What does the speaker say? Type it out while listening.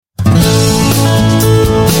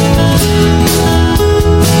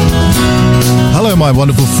my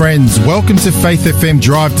wonderful friends. Welcome to Faith FM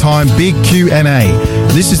Drivetime Big Q&A.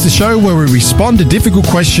 This is the show where we respond to difficult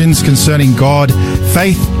questions concerning God,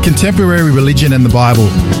 faith, contemporary religion, and the Bible.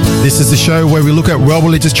 This is the show where we look at world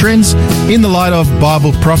religious trends in the light of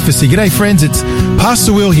Bible prophecy. G'day, friends. It's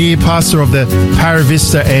Pastor Will here, pastor of the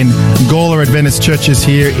Paravista and Gawler Adventist churches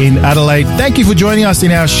here in Adelaide. Thank you for joining us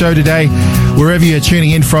in our show today, wherever you're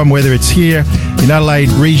tuning in from, whether it's here in Adelaide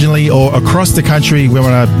regionally or across the country. We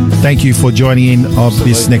want to thank you for joining in of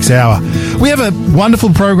this next hour. We have a wonderful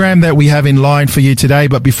program that we have in line for you today,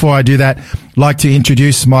 but before I do that, I'd like to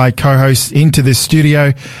introduce my co-host into the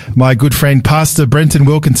studio, my good friend, Pastor Brenton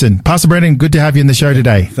Wilkinson. Pastor Brenton, good to have you in the show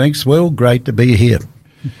today. Thanks, Will. Great to be here.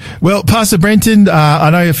 Well, Pastor Brenton, I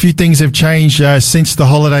know a few things have changed since the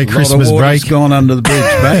holiday Christmas break. A lot of water's gone under the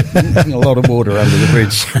bridge, mate. A lot of water under the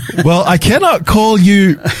bridge. Well, I cannot call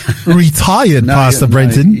you retired, Pastor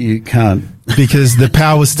Brenton. No, you can't. Because the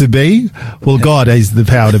powers to be, well, God is the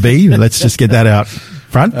power to be. Let's just get that out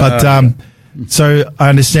front. But so I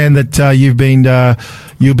understand that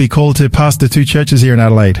you'll be called to pastor two churches here in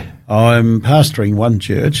Adelaide. I'm pastoring one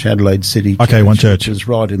church, Adelaide City Church. Okay, one church. Which is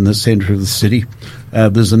right in the centre of the city.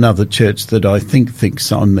 There's another church that I think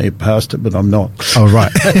thinks I'm their pastor, but I'm not. Oh,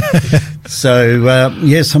 right. So,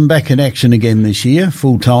 yes, I'm back in action again this year,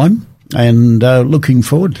 full time, and looking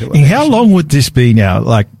forward to it. And how long would this be now,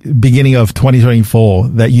 like beginning of 2024,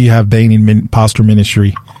 that you have been in pastoral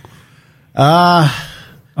ministry?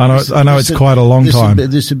 I know it's quite a long time.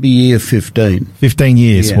 This would be year 15. 15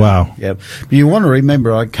 years, yeah, wow. Yeah. But you want to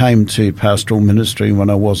remember I came to pastoral ministry when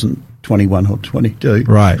I wasn't 21 or 22.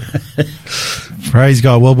 Right. Praise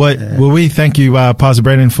God. Well, we thank you, Pastor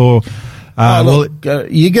Brennan, for...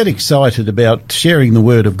 you get excited about sharing the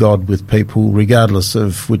Word of God with people regardless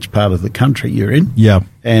of which part of the country you're in. Yeah.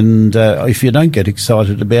 And if you don't get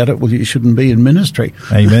excited about it, well, you shouldn't be in ministry.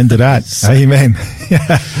 Amen to that. Amen.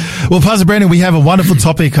 Well, Pastor Brennan, we have a wonderful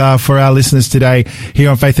topic for our listeners today here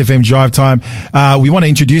on Faith FM Drive Time. We want to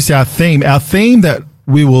introduce our theme that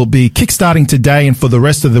we will be kickstarting today and for the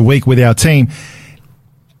rest of the week with our team.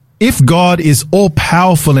 If God is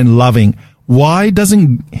all-powerful and loving, why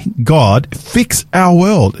doesn't God fix our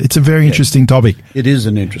world? It's a very interesting topic. It is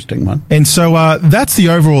an interesting one. And so that's the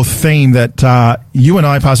overall theme that you and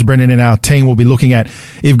I, Pastor Brendan, and our team will be looking at.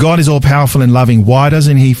 If God is all-powerful and loving, why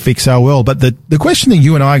doesn't he fix our world? But the question that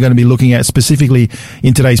you and I are going to be looking at specifically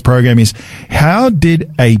in today's program is, how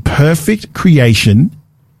did a perfect creation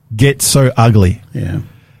get so ugly? Yeah.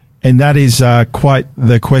 And that is quite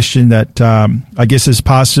the question that I guess as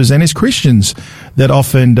pastors and as Christians that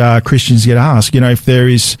often Christians get asked. You know, if there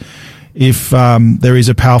is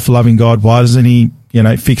a powerful, loving God, why doesn't he,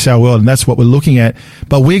 fix our world? And that's what we're looking at.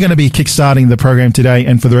 But we're going to be kickstarting the program today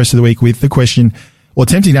and for the rest of the week with the question, or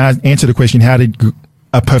attempting to answer the question, how did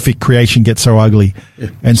a perfect creation get so ugly? Yeah.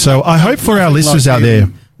 And so I hope for our listeners out there.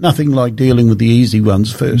 Nothing like dealing with the easy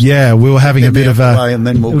ones first. Yeah, we were having a bit of a... And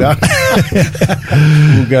then we'll go.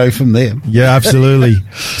 We'll go from there. Yeah, absolutely.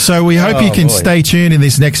 So we hope you can stay tuned in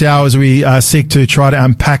this next hour as we seek to try to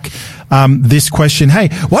unpack this question. Hey,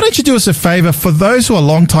 why don't you do us a favor? For those who are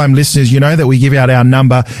long-time listeners, you know that we give out our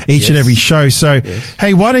number each and every show. So,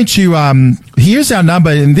 hey, why don't you... here's our number,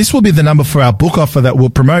 and this will be the number for our book offer that we'll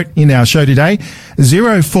promote in our show today,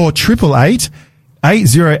 04888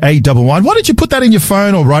 80811. Why don't you put that in your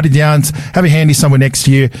phone or write it down, have it handy somewhere next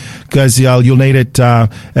to you, because you'll need it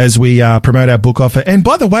as we promote our book offer. And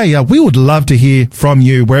by the way, we would love to hear from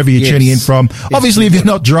you wherever you're tuning in from. Obviously, if you're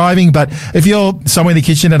not driving, but if you're somewhere in the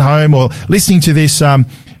kitchen at home or listening to this,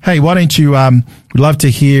 hey, why don't you, we'd love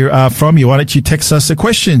to hear from you. Why don't you text us a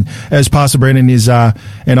question, as Pastor Brennan is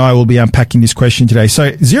and I will be unpacking this question today.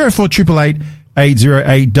 So 04888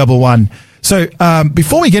 80811. So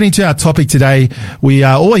before we get into our topic today, we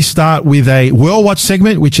always start with a World Watch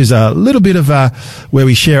segment, which is a little bit of where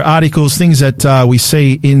we share articles, things that we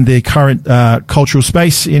see in the current cultural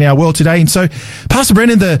space in our world today. And so, Pastor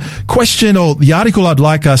Brendan, the question or the article I'd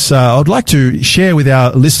like to share with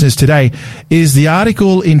our listeners today is the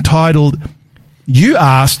article entitled, "You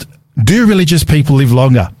asked, do religious people live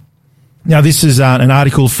longer?" Now, this is an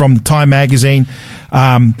article from Time magazine,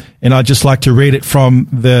 and I'd just like to read it from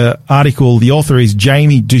the article. The author is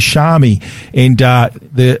Jamie Ducharme, and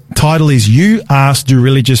the title is, "You Asked, Do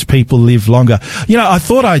Religious People Live Longer?" I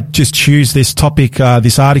thought I'd just choose this topic,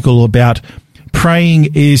 this article about praying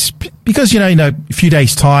is because, in a few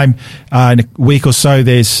days' time, in a week or so,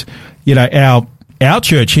 there's, our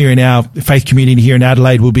church here in our faith community here in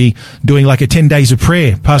Adelaide will be doing like a 10 days of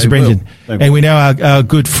prayer, Pastor Brendan. And we know our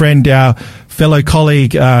good friend, our fellow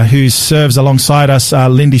colleague who serves alongside us,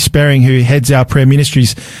 Lindy Sperring, who heads our prayer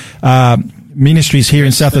ministries, ministries here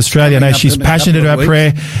in South Australia. I know she's passionate about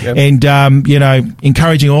prayer and,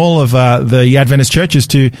 encouraging all of the Adventist churches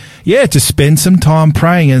to spend some time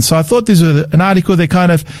praying. And so I thought this was an article that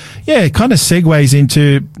kind of segues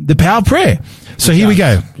into the power of prayer. So here we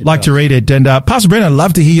go. Like to read it. And Pastor Brent, I'd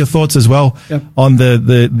love to hear your thoughts as well on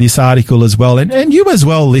this article as well. And you as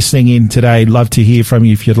well listening in today, love to hear from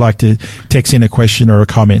you if you'd like to text in a question or a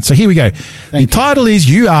comment. So here we go. The title is,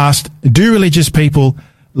 you asked, do religious people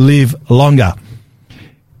live longer?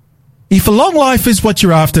 If a long life is what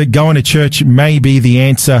you're after, going to church may be the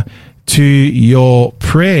answer to your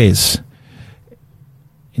prayers.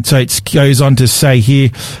 And so it goes on to say here,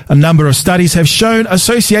 a number of studies have shown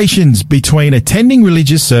associations between attending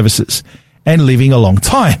religious services and living a long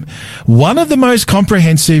time. One of the most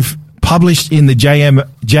comprehensive, published in the JAMA,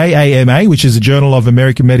 which is the Journal of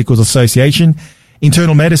American Medical Association,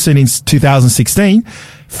 Internal Medicine in 2016,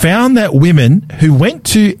 found that women who went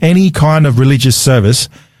to any kind of religious service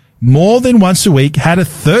more than once a week had a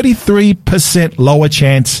 33% lower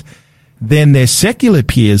chance than their secular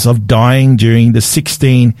peers of dying during the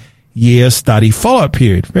 16-year study follow-up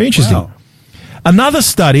period. Very interesting. Wow. Another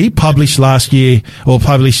study published last year, or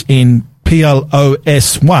published in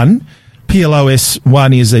PLOS1.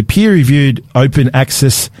 PLOS1 is a peer-reviewed open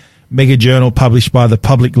access mega journal published by the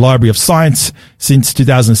Public Library of Science since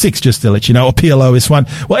 2006, just to let you know, or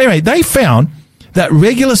PLOS1. Well, anyway, they found that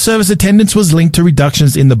regular service attendance was linked to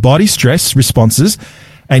reductions in the body stress responses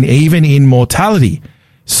and even in mortality.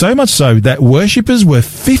 So much so that worshippers were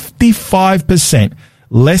 55%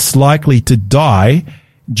 less likely to die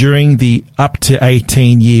during the up to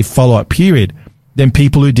 18-year follow-up period than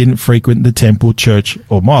people who didn't frequent the temple, church,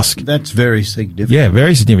 or mosque. That's very significant. Yeah,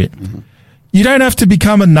 very significant. Mm-hmm. You don't have to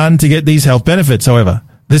become a nun to get these health benefits, however.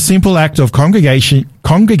 The simple act of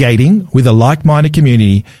congregating with a like-minded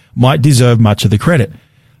community might deserve much of the credit.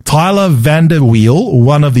 Tyler Vanderweel,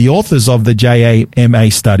 one of the authors of the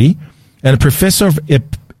JAMA study, and a professor of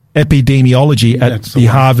epidemiology at the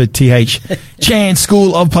Harvard T.H. Chan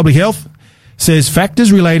School of Public Health, says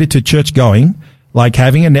factors related to church going, like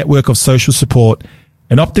having a network of social support,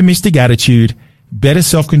 an optimistic attitude, better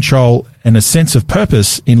self-control, and a sense of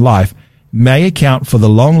purpose in life, may account for the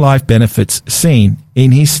long life benefits seen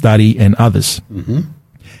in his study and others. Mm-hmm.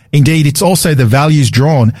 Indeed, it's also the values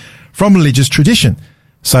drawn from religious tradition,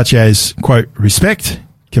 such as, quote, respect,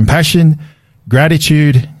 compassion,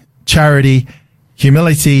 gratitude, charity,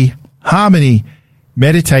 humility, harmony,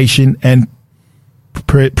 meditation, and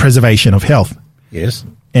preservation of health. Yes.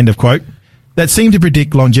 End of quote. That seem to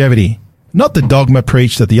predict longevity, not the dogma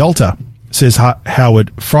preached at the altar, says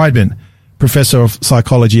Howard Friedman, professor of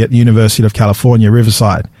psychology at the University of California,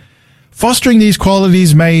 Riverside. Fostering these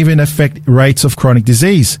qualities may even affect rates of chronic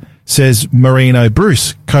disease, says Marino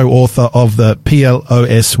Bruce, co-author of the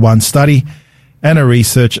PLOS1 study and a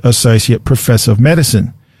research associate professor of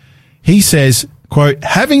medicine. He says, quote,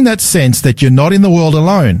 having that sense that you're not in the world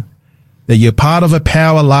alone, that you're part of a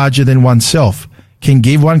power larger than oneself, can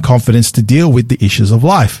give one confidence to deal with the issues of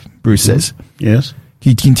life, Bruce says. Yes.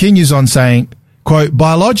 He continues on saying, quote,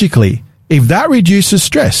 biologically, if that reduces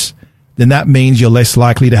stress, then that means you're less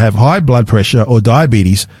likely to have high blood pressure or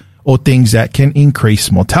diabetes or things that can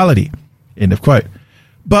increase mortality, end of quote.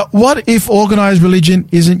 But what if organized religion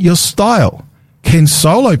isn't your style? Can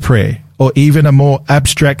solo prayer or even a more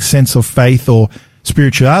abstract sense of faith or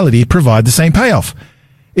spirituality provide the same payoff?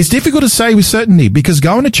 It's difficult to say with certainty because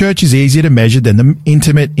going to church is easier to measure than the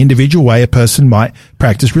intimate individual way a person might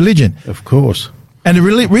practice religion. Of course. And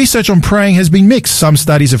the research on praying has been mixed. Some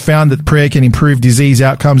studies have found that prayer can improve disease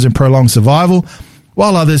outcomes and prolong survival,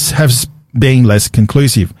 while others have been less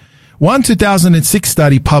conclusive. One 2006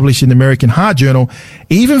 study published in the American Heart Journal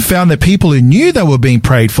even found that people who knew they were being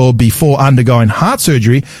prayed for before undergoing heart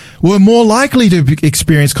surgery were more likely to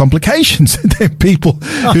experience complications than people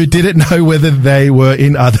who didn't know whether they were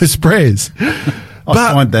in others' prayers.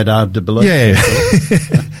 I find that hard to believe. Yeah.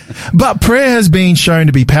 But prayer has been shown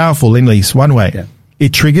to be powerful in at least one way. Yeah.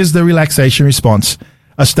 It triggers the relaxation response,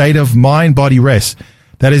 a state of mind-body rest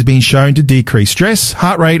that has been shown to decrease stress,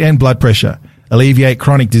 heart rate, and blood pressure, alleviate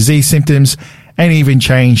chronic disease symptoms, and even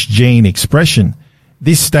change gene expression.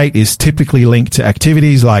 This state is typically linked to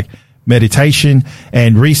activities like meditation,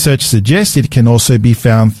 and research suggests it can also be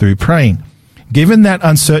found through praying. Given that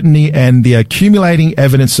uncertainty and the accumulating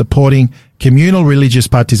evidence supporting communal religious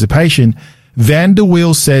participation,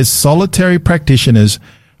 Vanderweel says solitary practitioners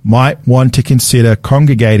might want to consider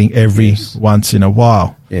congregating every once in a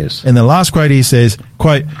while. Yes. And the last quote he says,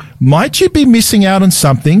 quote, might you be missing out on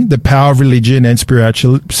something, the power of religion and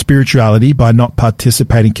spirituality, by not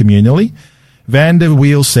participating communally?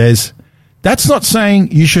 Vanderweel says, That's not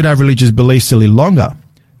saying you should have religious beliefs a little longer.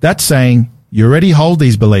 That's saying you already hold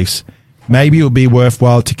these beliefs. Maybe it would be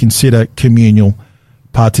worthwhile to consider communal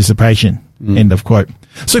participation. End of quote.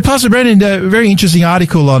 So, Pastor Brendan, a very interesting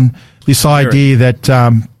article on this idea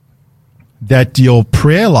that your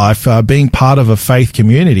prayer life, being part of a faith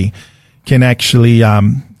community, can actually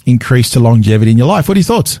increase the longevity in your life. What are your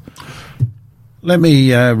thoughts? Let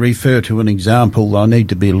me refer to an example. I need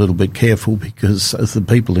to be a little bit careful because the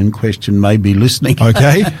people in question may be listening.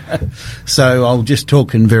 Okay. So I'll just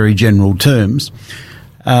talk in very general terms.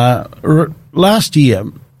 Last year,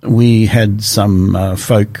 we had some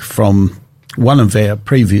folk from one of our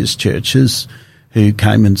previous churches who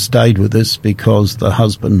came and stayed with us because the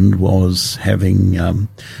husband was having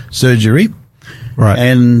surgery. Right.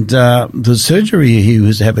 And the surgery he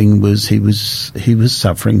was having was he was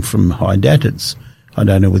suffering from hydatids. I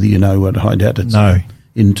don't know whether you know what hydatids are. No.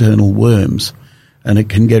 Internal worms. And it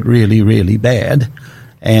can get really, really bad.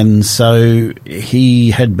 And so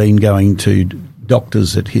he had been going to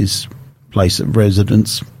doctors at his place of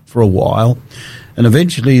residence for a while. And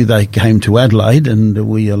eventually they came to Adelaide and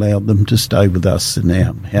we allowed them to stay with us in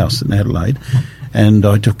our house in Adelaide. And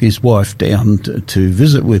I took his wife down to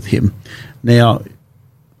visit with him. Now,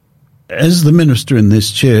 as the minister in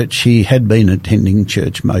this church, he had been attending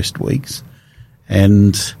church most weeks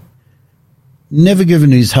and never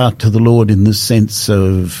given his heart to the Lord in the sense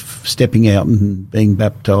of stepping out and being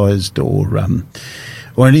baptised or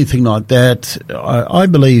anything like that. I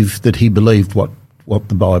believe that he believed what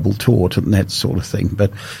the Bible taught and that sort of thing.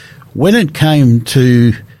 But when it came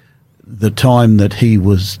to the time that he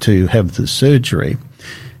was to have the surgery,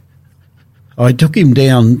 I took him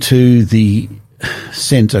down to the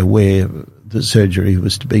centre where the surgery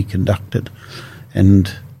was to be conducted.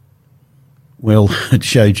 And, well, it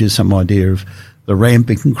showed you some idea of the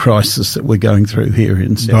ramping crisis that we're going through here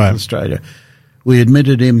in South Australia. We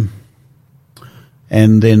admitted him,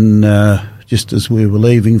 and then just as we were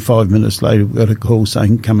leaving, 5 minutes later, we got a call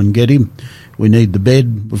saying, come and get him. We need the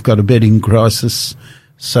bed. We've got a bedding crisis.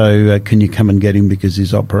 So can you come and get him because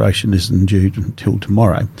his operation isn't due until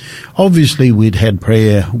tomorrow? Obviously, we'd had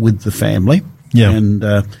prayer with the family. Yeah.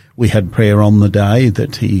 And we had prayer on the day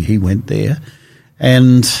that he went there.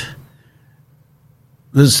 And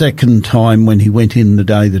the second time when he went in the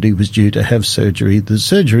day that he was due to have surgery, the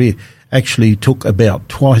surgery actually took about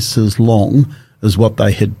twice as long as what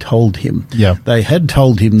they had told him. Yeah. They had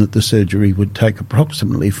told him that the surgery would take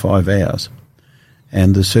approximately 5 hours.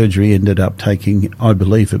 And the surgery ended up taking, I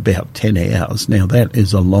believe, about 10 hours. Now, that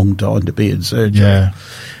is a long time to be in surgery. Yeah.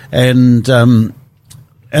 And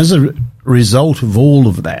as a result of all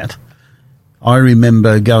of that, I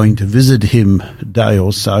remember going to visit him a day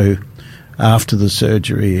or so after the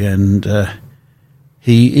surgery, and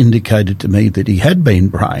he indicated to me that he had been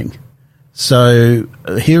praying. So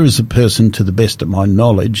here is a person, to the best of my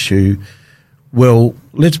knowledge, who, well,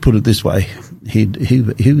 let's put it this way.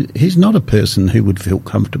 He's not a person who would feel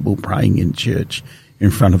comfortable praying in church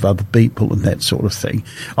in front of other people and that sort of thing.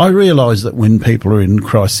 I realise that when people are in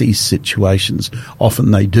crisis situations,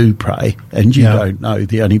 often they do pray, and you don't know.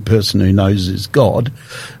 The only person who knows is God.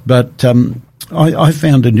 But I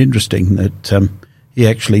found it interesting that he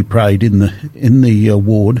actually prayed in the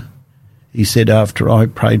ward. He said, after I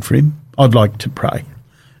prayed for him, I'd like to pray.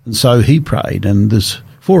 And so he prayed, and there's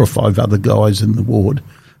 4 or 5 other guys in the ward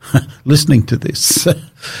listening to this.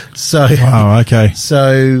 So, wow, okay.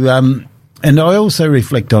 So, and I also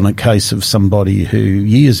reflect on a case of somebody who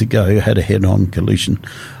years ago had a head-on collision.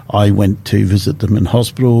 I went to visit them in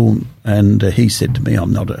hospital, and he said to me,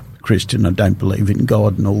 I'm not a Christian, I don't believe in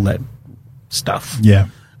God and all that stuff. Yeah.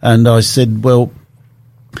 And I said, well,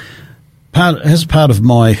 as part of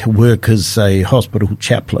my work as a hospital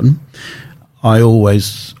chaplain, I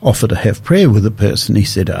always offer to have prayer with a person. He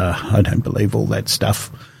said, I don't believe all that stuff.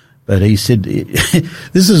 But he said,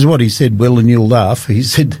 this is what he said, Will, and you'll laugh. He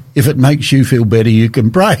said, if it makes you feel better, you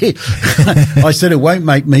can pray. I said, it won't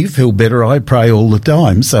make me feel better. I pray all the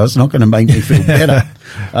time, so it's not going to make me feel better.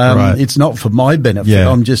 Right. It's not for my benefit. Yeah.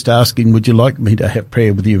 I'm just asking, would you like me to have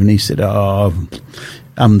prayer with you? And he said, and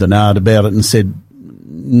ahed about it and said,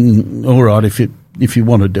 all right, if you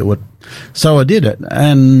want to do it. So I did it.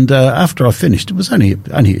 And after I finished, it was only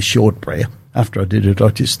a short prayer. After I did it, I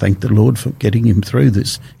just thanked the Lord for getting him through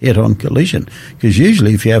this head-on collision. Because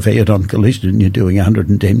usually if you have a head-on collision and you're doing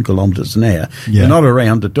 110 kilometres an hour, you're not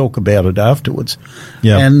around to talk about it afterwards.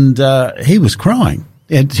 Yeah. And he was crying.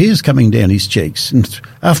 He had tears coming down his cheeks. And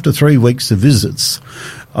after 3 weeks of visits,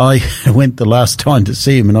 I went the last time to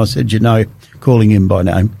see him, and I said, calling him by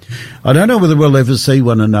name, I don't know whether we'll ever see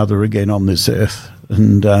one another again on this earth.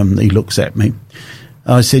 And he looks at me.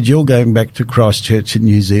 I said, you're going back to Christchurch in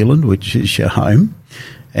New Zealand, which is your home,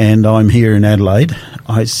 and I'm here in Adelaide.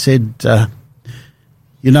 I said,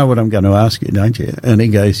 you know what I'm going to ask you, don't you? And he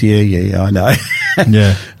goes, yeah, I know.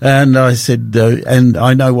 Yeah. And I said, and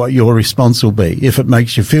I know what your response will be. If it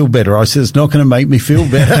makes you feel better. I said, it's not going to make me feel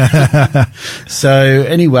better. So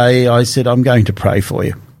anyway, I said, I'm going to pray for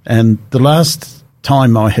you. And the last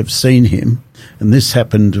time I have seen him, and this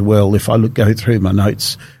happened, well, if I go through my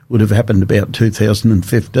notes, would have happened about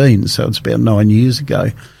 2015, so it's about 9 years ago.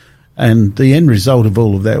 And the end result of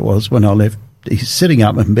all of that was when I left, he's sitting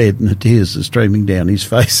up in bed and the tears are streaming down his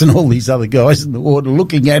face and all these other guys in the ward are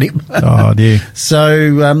looking at him. Oh, dear.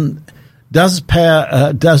 So does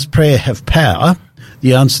prayer have power?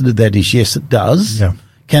 The answer to that is yes, it does. Yeah.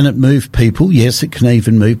 Can it move people? Yes, it can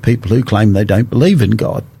even move people who claim they don't believe in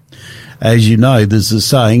God. As you know, there's a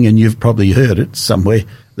saying, and you've probably heard it somewhere,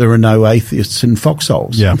 there are no atheists in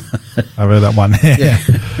foxholes. Yeah, I've heard that one. Yeah.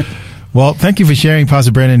 Well, thank you for sharing,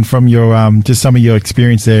 Pastor Brennan, from your just some of your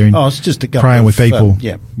experience there in it's just a couple praying with people.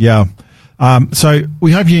 Yeah. So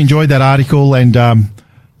we hope you enjoyed that article, and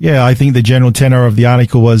I think the general tenor of the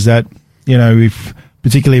article was that, you know, if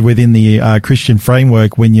particularly within the Christian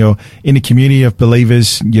framework, when you're in a community of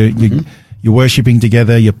believers, you're worshipping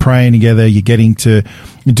together, you're praying together, you're getting to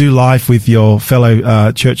do life with your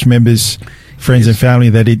fellow church members, friends and family,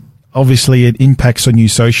 that it obviously it impacts on you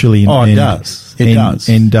socially. It does. It does.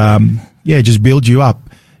 And just builds you up.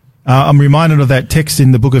 I'm reminded of that text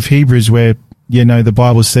in the book of Hebrews where, you know, the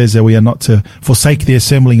Bible says that we are not to forsake the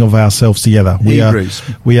assembling of ourselves together.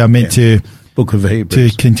 We are meant to book of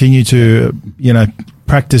Hebrews to continue to, you know,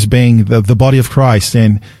 practice being the body of Christ,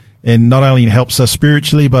 and not only helps us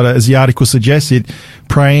spiritually, but as the article suggests,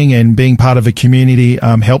 praying and being part of a community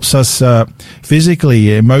helps us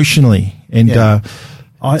physically, emotionally, and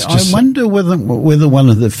I wonder whether one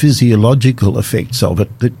of the physiological effects of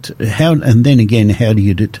it, how do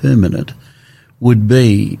you determine it, would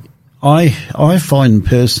be, I find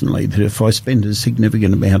personally that if I spend a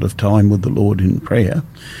significant amount of time with the Lord in prayer,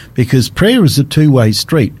 because prayer is a two-way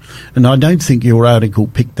street, and I don't think your article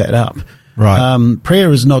picked that up. Right. Prayer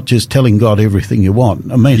is not just telling God everything you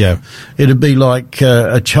want. I mean, it'd be like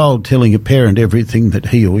a child telling a parent everything that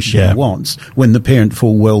he or she wants, when the parent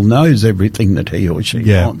full well knows everything that he or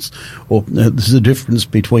she wants. Or there's a difference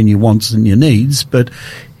between your wants and your needs. But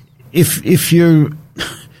if you're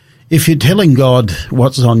telling God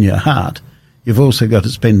what's on your heart, you've also got to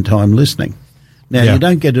spend time listening. Now, you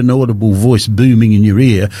don't get an audible voice booming in your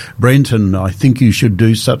ear, Brenton, I think you should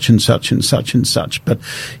do such and such and such and such. But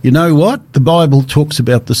you know what? The Bible talks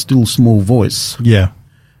about the still small voice. Yeah.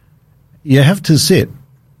 You have to sit.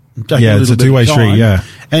 It's a two-way street,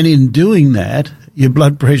 And in doing that, your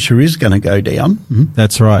blood pressure is going to go down.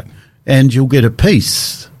 That's right. And you'll get a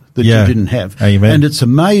peace that you didn't have. Amen. And it's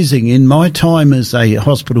amazing. In my time as a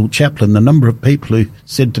hospital chaplain, the number of people who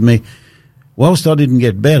said to me, whilst I didn't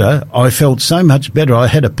get better, I felt so much better. I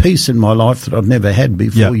had a peace in my life that I'd never had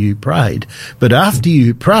before you prayed. But after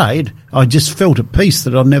you prayed, I just felt a peace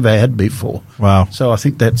that I'd never had before. Wow. So I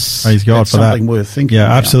think that's something worth thinking about.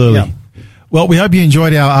 Yeah, absolutely. Yeah. Well, we hope you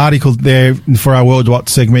enjoyed our article there for our World Watch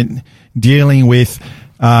segment, dealing with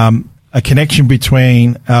a connection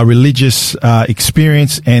between religious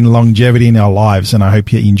experience and longevity in our lives, and I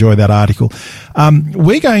hope you enjoy that article.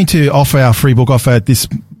 We're going to offer our free book offer at this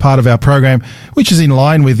part of our program, which is in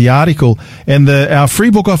line with the article, and our free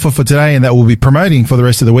book offer for today, and that we'll be promoting for the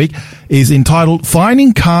rest of the week, is entitled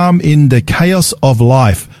Finding Calm in the Chaos of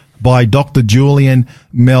Life by Dr. Julian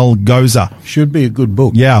Melgoza. Should be a good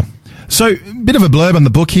book. Yeah. So, a bit of a blurb on the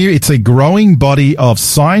book here. It's a growing body of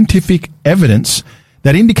scientific evidence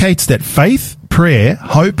that indicates that faith, prayer,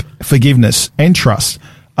 hope, forgiveness, and trust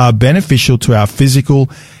are beneficial to our physical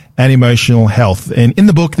and emotional health. And in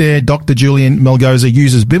the book there, Dr. Julian Melgoza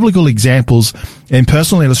uses biblical examples and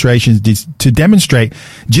personal illustrations to demonstrate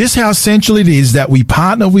just how essential it is that we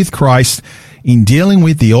partner with Christ in dealing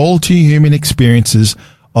with the all-too-human experiences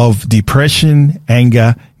of depression,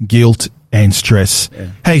 anger, guilt, and stress. Yeah.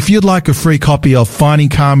 Hey, if you'd like a free copy of Finding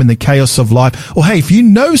Calm in the Chaos of Life, or hey, if you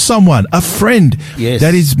know someone, a friend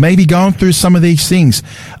that is maybe going through some of these things,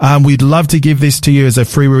 we'd love to give this to you as a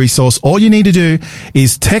free resource. All you need to do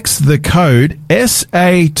is text the code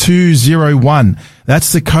SA201.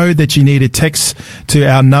 That's the code that you need to text to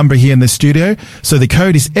our number here in the studio. So the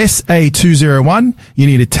code is SA201. You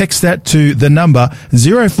need to text that to the number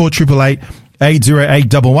 04888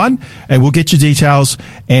 80811, and we'll get your details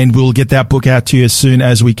and we'll get that book out to you as soon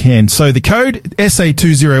as we can. So the code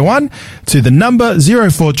SA201 to the number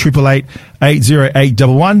 048888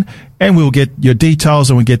 80811, and we'll get your details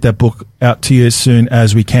and we'll get that book out to you as soon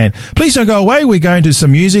as we can. Please don't go away. We're going to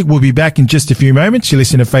some music. We'll be back in just a few moments. You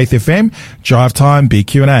listen to Faith FM, Drive Time, Big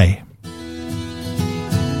Q&A.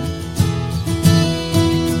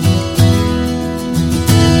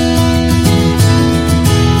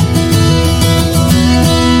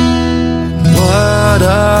 What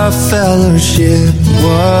a fellowship,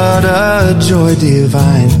 what a joy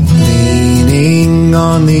divine, leaning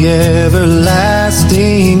on the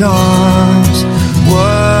everlasting arms.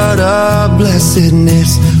 What a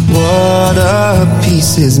blessedness, what a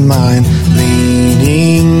peace is mine,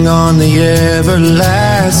 leaning on the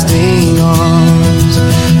everlasting arms.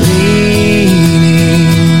 Leaning,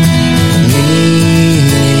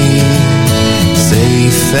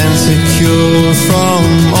 safe and secure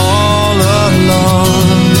from all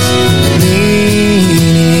alarms. Leaning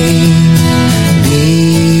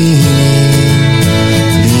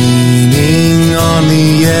on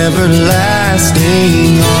the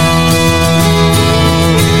everlasting arms.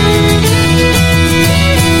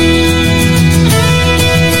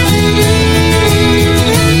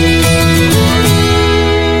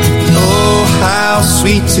 Oh, how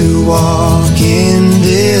sweet to walk in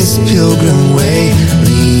this pilgrim way,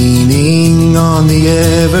 leaning on the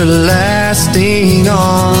everlasting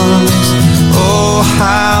arms. Oh,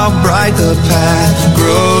 how bright the path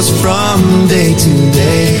grows from day to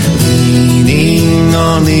day, leaning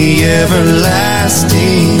on the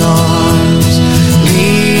everlasting arms.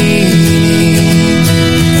 Leaning,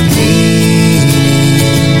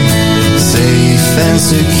 safe and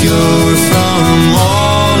secure from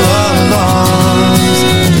all alarms.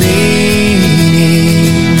 Leaning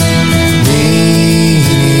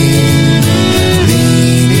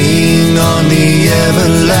on the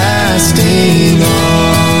everlasting arms.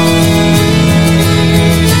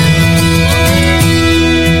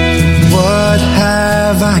 What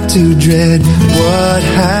have I to dread? What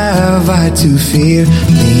have I to fear?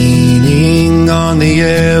 Leaning on the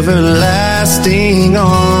everlasting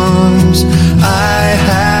arms. I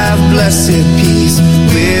have blessed peace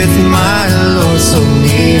with my Lord so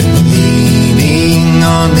near, leaning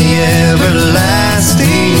on the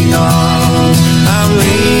everlasting arms. I'm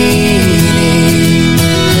leaning,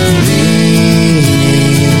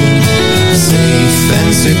 safe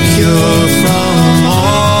and secure from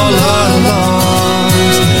all alarms.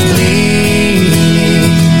 Leaning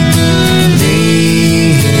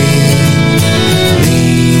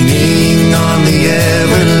on the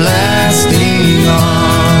everlasting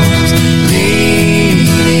arms. Leaning,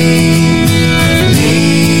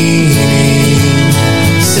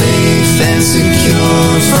 safe and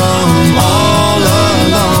secure from all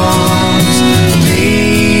alarms.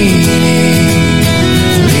 Leaning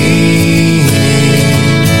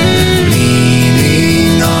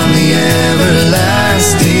on the everlasting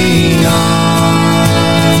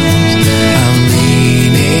arms. I'm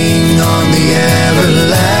leaning on the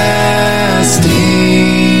everlasting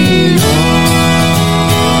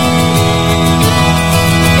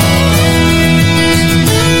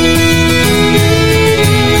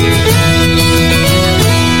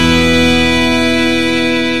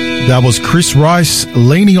That was Chris Rice,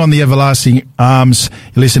 leaning on the everlasting arms.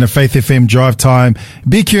 You listen to Faith FM Drive Time,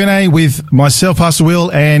 big Q&A with myself, Pastor Will,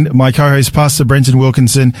 and my co-host, Pastor Brenton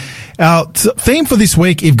Wilkinson. Our theme for this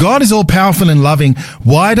week: if God is all powerful and loving,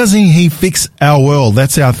 why doesn't He fix our world?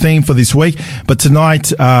 That's our theme for this week. But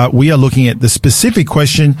tonight, we are looking at the specific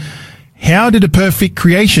question: how did a perfect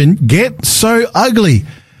creation get so ugly?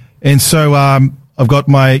 And so, I've got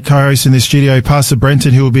my co-host in the studio, Pastor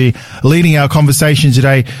Brenton, who will be leading our conversation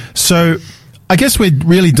today. So I guess we're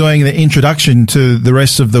really doing the introduction to the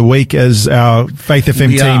rest of the week as our Faith FM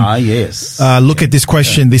team yes. Look at this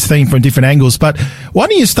question, this theme from different angles. But why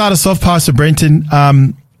don't you start us off, Pastor Brenton,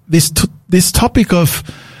 this topic of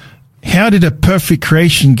how did a perfect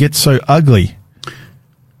creation get so ugly?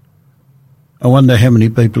 I wonder how many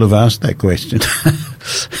people have asked that question.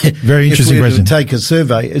 Very interesting if we were question. to take a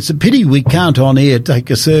survey, it's a pity we can't on air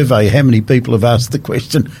take a survey how many people have asked the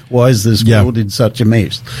question, why is this world in such a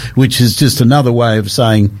mess? Which is just another way of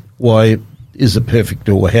saying, why is a perfect,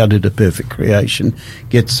 or how did a perfect creation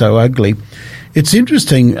get so ugly? It's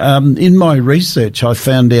interesting. In my research, I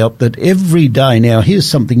found out that every day, now here's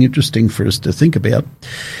something interesting for us to think about.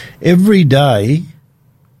 Every day,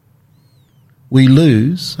 we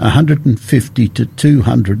lose 150 to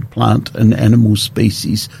 200 plant and animal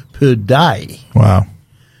species per day. Wow.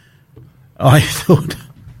 I thought,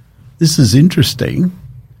 this is interesting.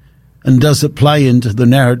 And does it play into the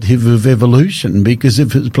narrative of evolution? Because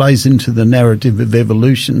if it plays into the narrative of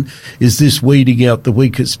evolution, is this weeding out the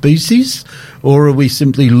weaker species? Or are we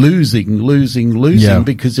simply losing? Yeah.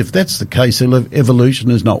 Because if that's the case, evolution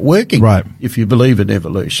is not working, right, if you believe in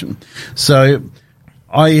evolution. So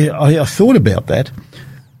I thought about that.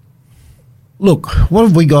 Look, what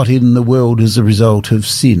have we got in the world as a result of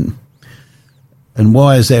sin? And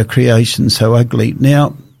why is our creation so ugly?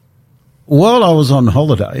 Now, while I was on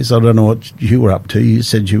holidays, I don't know what you were up to. You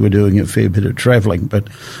said you were doing a fair bit of travelling. But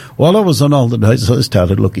while I was on holidays, I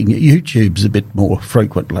started looking at YouTubes a bit more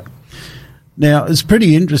frequently. Now, it's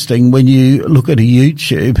pretty interesting when you look at a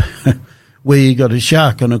YouTube where you got a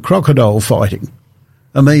shark and a crocodile fighting.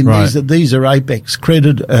 I mean, right, these are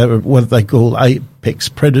what they call apex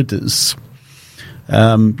predators.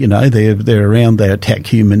 They're around, they attack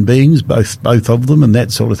human beings, both of them, and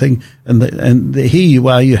that sort of thing. And here you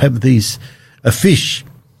are, you have a fish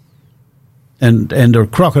and a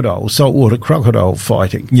crocodile, saltwater crocodile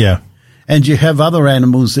fighting. Yeah. And you have other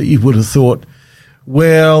animals that you would have thought,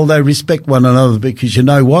 well, they respect one another because you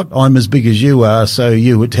know what? I'm as big as you are, so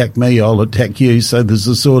you attack me, I'll attack you. So there's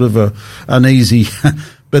a sort of a uneasy,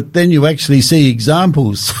 but then you actually see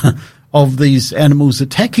examples of these animals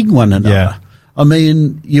attacking one another. Yeah. I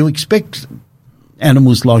mean, you expect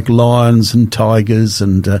animals like lions and tigers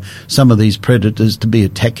and some of these predators to be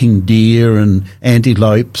attacking deer and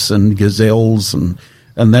antelopes and gazelles and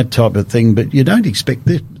that type of thing, but you don't expect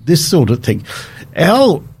this sort of thing.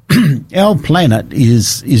 Our planet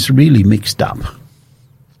is really mixed up.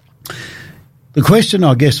 The question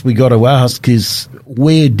I guess we got to ask is,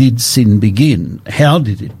 where did sin begin? How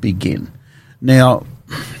did it begin? Now,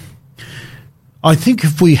 I think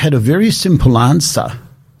if we had a very simple answer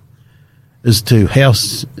as to how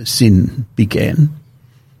sin began,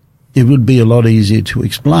 it would be a lot easier to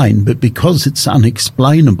explain. But because it's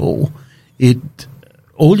unexplainable,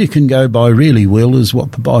 all you can go by really, Will, is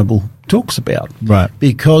what the Bible talks about. Right.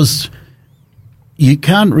 Because you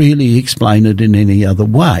can't really explain it in any other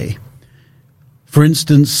way. For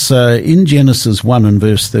instance, in Genesis 1 and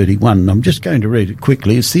verse 31, I'm just going to read it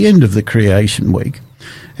quickly. It's the end of the creation week.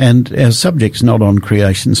 And our subject's not on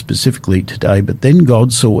creation specifically today, but then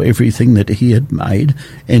God saw everything that he had made,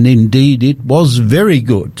 and indeed it was very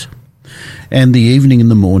good. And the evening and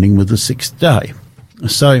the morning were the sixth day.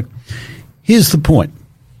 So here's the point.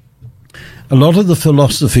 A lot of the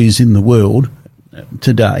philosophies in the world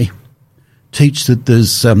today teach that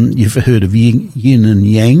there's, you've heard of yin and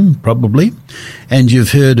yang, probably, and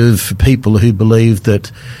you've heard of people who believe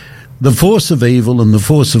that the force of evil and the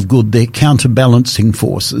force of good, they're counterbalancing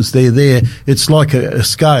forces. They're there. It's like a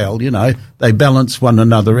scale, they balance one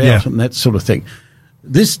another out and that sort of thing.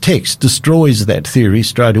 This text destroys that theory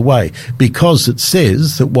straight away because it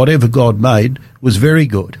says that whatever God made was very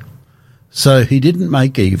good. So he didn't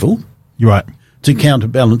make evil to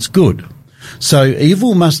counterbalance good. So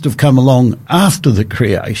evil must have come along after the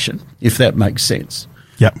creation, if that makes sense.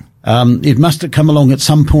 Yep. It must have come along at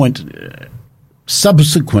some point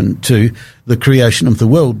subsequent to the creation of the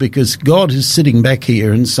world, because God is sitting back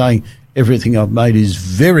here and saying, everything I've made is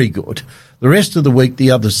very good. The rest of the week,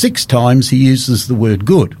 the other 6 times, he uses the word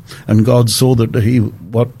good. And God saw that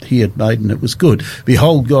what he had made and it was good.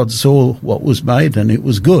 Behold, God saw what was made and it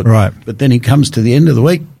was good. Right. But then he comes to the end of the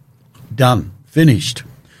week, done, finished,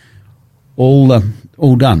 all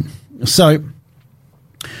done. So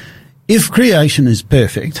if creation is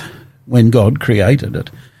perfect when God created it,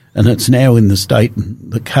 and it's now in the state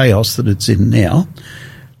and the chaos that it's in now,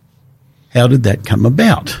 how did that come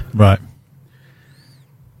about? Right.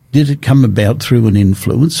 Did it come about through an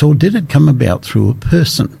influence, or did it come about through a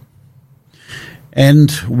person?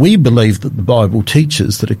 And we believe that the Bible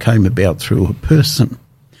teaches that it came about through a person.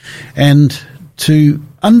 And to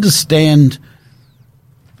understand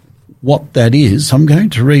what that is, I'm going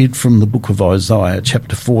to read from the book of Isaiah,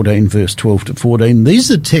 chapter 14, verse 12 to 14.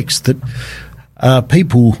 These are texts that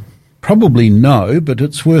people probably know, but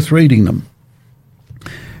it's worth reading them.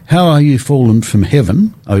 How are you fallen from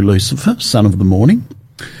heaven, O Lucifer, son of the morning?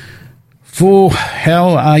 For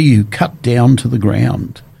how are you cut down to the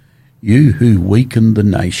ground, you who weaken the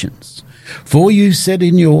nations? For you said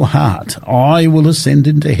in your heart, I will ascend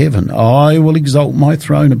into heaven. I will exalt my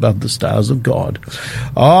throne above the stars of God.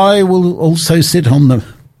 I will also sit on the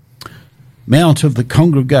mount of the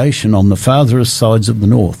congregation on the farthest sides of the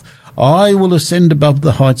north. I will ascend above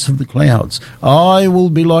the heights of the clouds. I will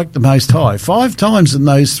be like the Most High. 5 times in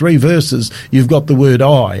those 3 verses, you've got the word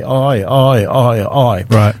I.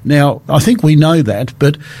 Right. Now, I think we know that,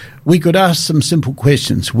 but we could ask some simple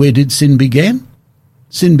questions. Where did sin begin?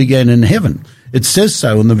 Sin began in heaven. It says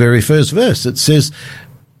so in the very first verse. It says,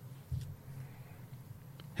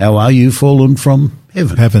 How are you fallen from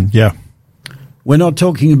heaven? Heaven, yeah. We're not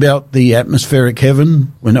talking about the atmospheric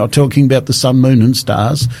heaven. We're not talking about the sun, moon and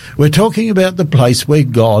stars. We're talking about the place where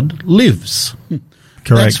God lives. Correct.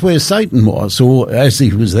 That's where Satan was, or as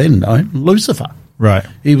he was then known, Lucifer. Right.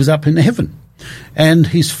 He was up in heaven. And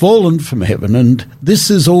he's fallen from heaven, and this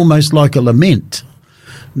is almost like a lament.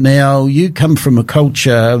 Now, you come from a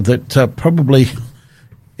culture that probably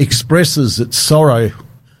expresses its sorrow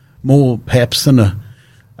more perhaps than a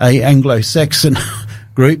Anglo-Saxon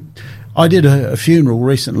group. I did a funeral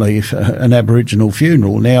recently, an Aboriginal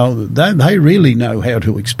funeral. Now, they really know how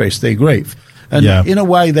to express their grief. And in a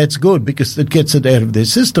way, that's good because it gets it out of their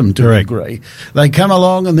system to a degree. They come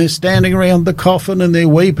along and they're standing around the coffin and they're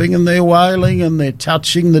weeping and they're wailing and they're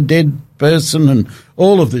touching the dead person and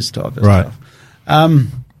all of this type of stuff.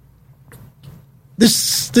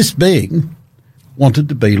 This being wanted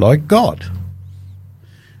to be like God.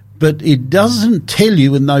 But it doesn't tell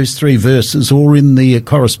you in those 3 verses or in the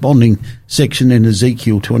corresponding section in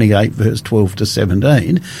Ezekiel 28, verse 12 to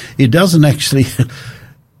 17, it doesn't actually...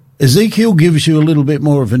 Ezekiel gives you a little bit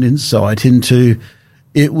more of an insight into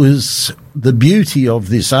it was the beauty of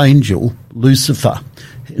this angel, Lucifer.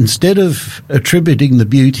 Instead of attributing the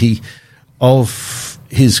beauty of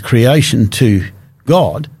his creation to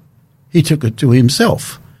God, he took it to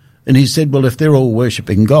himself. And he said, well, if they're all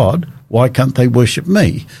worshipping God, why can't they worship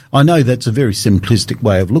me? I know that's a very simplistic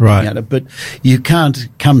way of looking at it, but you can't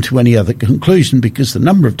come to any other conclusion because the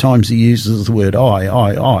number of times he uses the word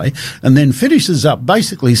I, and then finishes up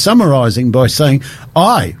basically summarising by saying,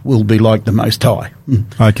 I will be like the Most High.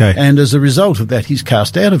 Okay. And as a result of that, he's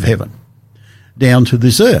cast out of heaven down to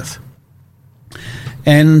this earth.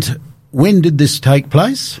 And when did this take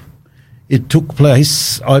place? It took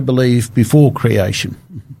place, I believe, before creation.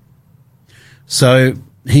 So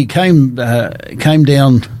he came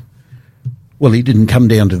down, well, he didn't come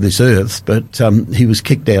down to this earth, but he was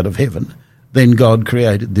kicked out of heaven. Then God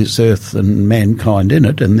created this earth and mankind in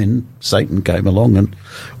it, and then Satan came along, and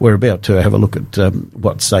we're about to have a look at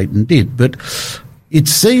what Satan did. But it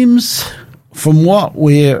seems from what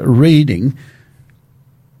we're reading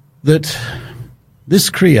that this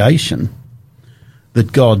creation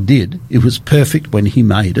that God did, it was perfect when he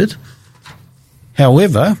made it.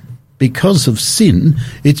 However, because of sin,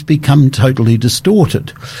 it's become totally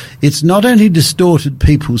distorted. It's not only distorted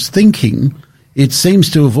people's thinking, it seems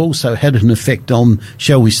to have also had an effect on,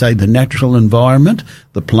 shall we say, the natural environment,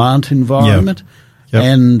 the plant environment,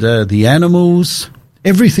 and the animals.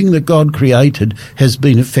 Everything that God created has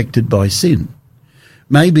been affected by sin.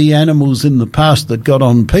 Maybe animals in the past that got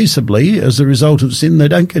on peaceably, as a result of sin, they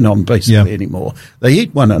don't get on peaceably anymore. They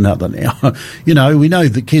eat one another now. You know, we know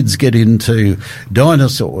the kids get into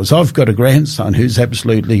dinosaurs. I've got a grandson who's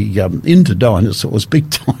absolutely into dinosaurs,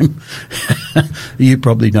 big time. You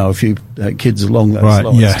probably know a few kids along those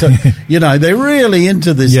lines. Yeah. You know, they're really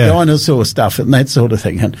into this dinosaur stuff and that sort of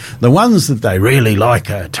thing. And the ones that they really like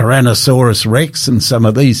are Tyrannosaurus Rex and some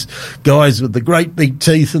of these guys with the great big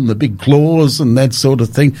teeth and the big claws and that sort of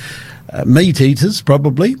thing. Meat eaters,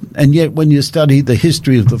 probably. And yet when you study the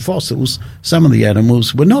history of the fossils, some of the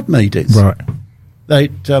animals were not meat eaters. Right. They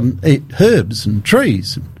eat herbs and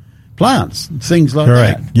trees and plants and things like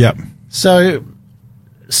that. Yep. So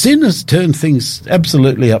sin has turned things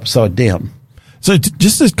absolutely upside down. So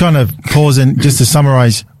just to kind of pause and just to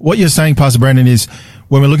summarize, what you're saying, Pastor Brandon, is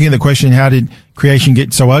when we're looking at the question, how did creation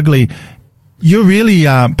get so ugly, you're really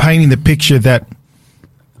painting the picture that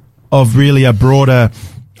of really a broader,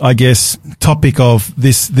 I guess, topic of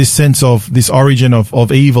this sense of this origin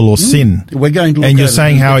of evil or sin. We're going to look and you're at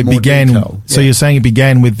saying how it began. Detail. So you're saying it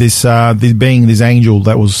began with this being, this angel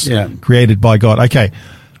that was created by God.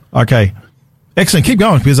 Okay. Excellent. Keep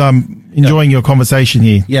going because I'm enjoying your conversation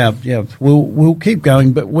here. Yeah. We'll keep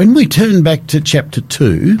going. But when we turn back to chapter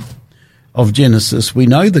 2 of Genesis, we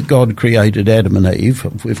know that God created Adam and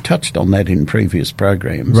Eve. We've touched on that in previous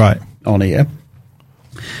programs on here.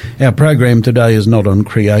 Our program today is not on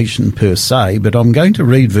creation per se, but I'm going to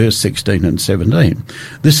read verse 16 and 17.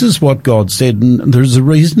 This is what God said, and there's a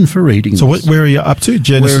reason for reading so this. So where are you up to?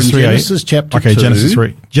 Genesis 3, Genesis chapter 2. Okay, Genesis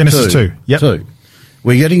 3. Genesis 2. Yep. 2.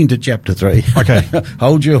 We're getting into chapter 3. Okay.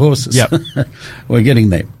 Hold your horses. Yep. We're getting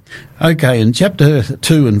there. Okay, in chapter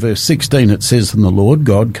 2 and verse 16 it says, "And the Lord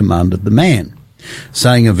God commanded the man,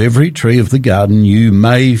 saying, Of every tree of the garden you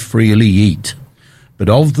may freely eat, but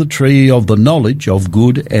of the tree of the knowledge of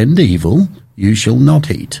good and evil you shall not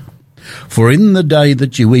eat. For in the day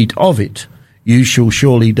that you eat of it, you shall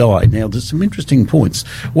surely die." Now, there's some interesting points.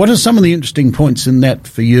 What are some of the interesting points in that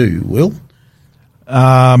for you, Will?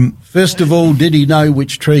 First of all, did he know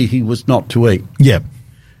which tree he was not to eat? Yep.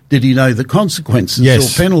 Did he know the consequences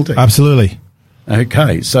Yes, or penalty? absolutely.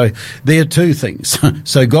 Okay, so there are two things.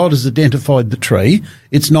 So God has identified the tree.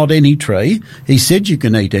 It's not any tree. He said you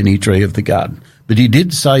can eat any tree of the garden. But he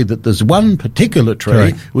did say that there's one particular tree,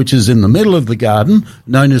 Correct. which is in the middle of the garden,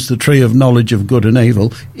 known as the tree of knowledge of good and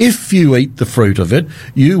evil. If you eat the fruit of it,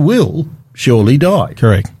 you will surely die.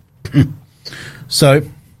 Correct. So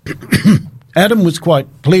Adam was quite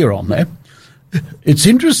clear on that. It's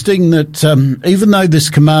interesting that even though this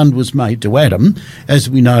command was made to Adam, as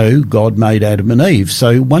we know, God made Adam and Eve.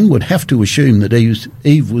 So one would have to assume that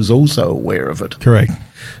Eve was also aware of it. Correct.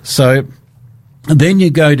 So then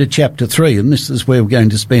you go to chapter 3, and this is where we're going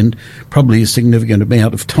to spend probably a significant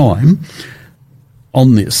amount of time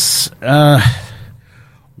on this.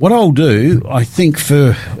 What I'll do, I think,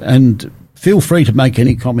 and feel free to make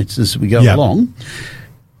any comments as we go along.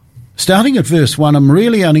 Starting at verse 1, I'm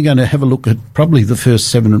really only going to have a look at probably the first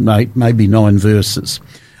 7 and 8, maybe 9 verses.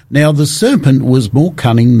 Now, the serpent was more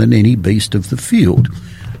cunning than any beast of the field.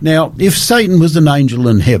 Now, if Satan was an angel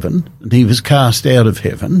in heaven, and he was cast out of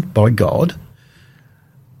heaven by God,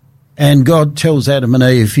 and God tells Adam and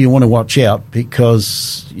Eve, you want to watch out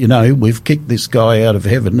because, you know, we've kicked this guy out of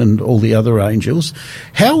heaven and all the other angels.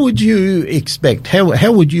 How would you expect,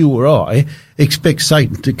 how would you or I expect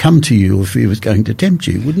Satan to come to you if he was going to tempt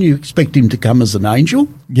you? Wouldn't you expect him to come as an angel?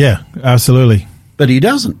 Yeah, absolutely. But he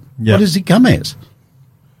doesn't. Yeah. What does he come as?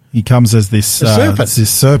 He comes as this serpent,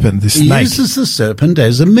 this He snake. uses the serpent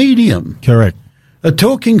as a medium. Correct. A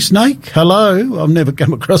talking snake? Hello? I've never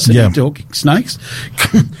come across any talking snakes.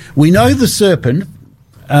 We know the serpent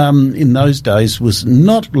in those days was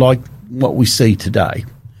not like what we see today.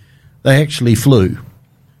 They actually flew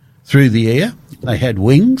through the air. They had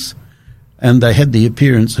wings, and they had the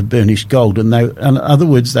appearance of burnished gold. And in other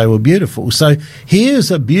words, they were beautiful. So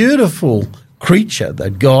here's a beautiful creature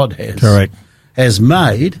that God has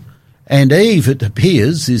made, and Eve, it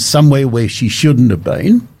appears, is somewhere where she shouldn't have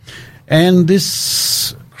been. And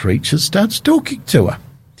this creature starts talking to her.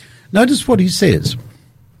 Notice what he says.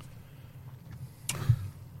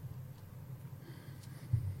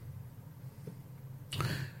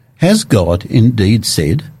 Has God indeed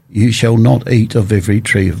said, you shall not eat of every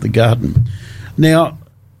tree of the garden? Now,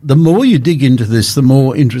 the more you dig into this, the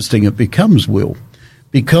more interesting it becomes, Will,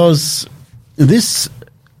 because this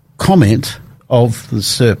comment of the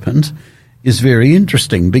serpent is very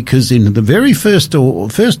interesting, because in the very first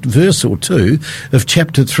verse or two of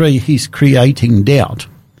chapter 3, he's creating doubt.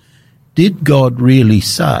 Did God really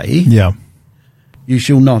say, you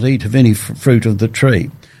shall not eat of any fruit of the tree,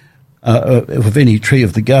 of any tree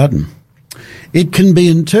of the garden? It can be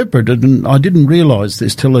interpreted, and I didn't realise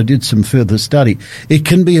this till I did some further study, it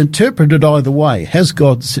can be interpreted either way. Has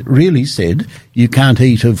God really said, you can't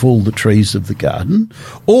eat of all the trees of the garden?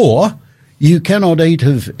 Or, you cannot eat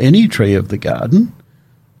of any tree of the garden?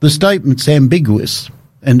 The statement's ambiguous,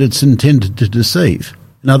 and it's intended to deceive.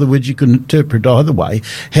 In other words, you can interpret either way.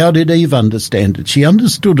 How did Eve understand it? She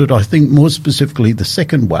understood it, I think, more specifically the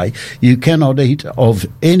second way. You cannot eat of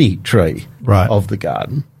any tree of the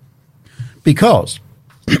garden. Because,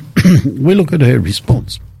 we look at her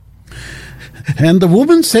response. And the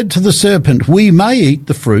woman said to the serpent, we may eat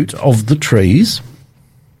the fruit of the trees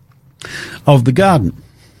of the garden.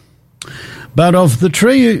 But of the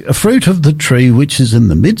fruit of the tree which is in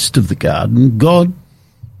the midst of the garden, God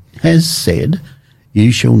has said,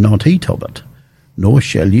 you shall not eat of it, nor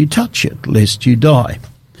shall you touch it, lest you die.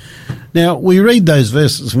 Now, we read those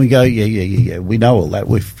verses and we go, yeah, we know all that.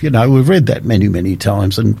 We've read that many, many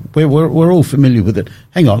times, and we're all familiar with it.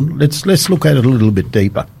 Hang on, let's look at it a little bit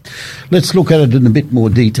deeper. Let's look at it in a bit more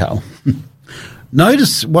detail.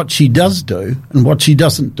 Notice what she does do and what she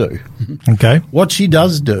doesn't do. Okay. What she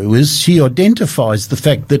does do is she identifies the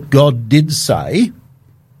fact that God did say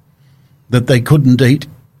that they couldn't eat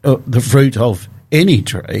the fruit of any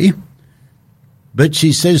tree, but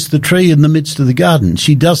she says the tree in the midst of the garden.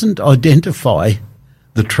 She doesn't identify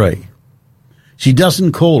the tree. She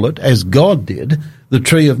doesn't call it, as God did, the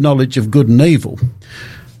tree of knowledge of good and evil.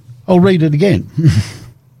 I'll read it again.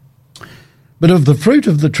 But of the fruit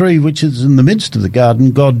of the tree which is in the midst of the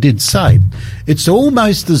garden, God did say. It's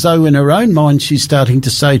almost as though in her own mind she's starting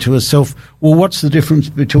to say to herself, well, what's the difference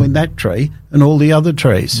between that tree and all the other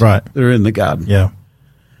trees that are in the garden? Yeah.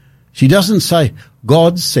 She doesn't say,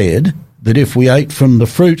 God said that if we ate from the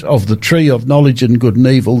fruit of the tree of knowledge and good and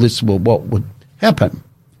evil, this will what would happen.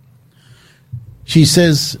 She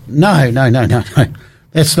says, no.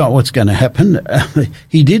 That's not what's going to happen.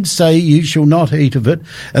 He did say, you shall not eat of it.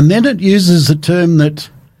 And then it uses a term that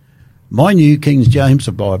my New King James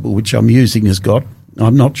Bible, which I'm using, has got,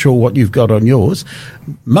 I'm not sure what you've got on yours.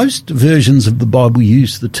 Most versions of the Bible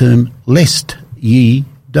use the term lest ye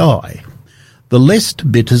die. The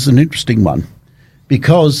lest bit is an interesting one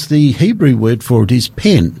because the Hebrew word for it is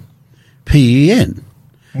pen, P-E-N.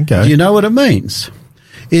 Okay. Do you know what it means?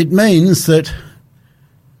 It means that,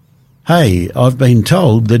 hey, I've been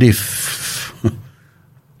told that if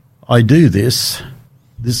I do this,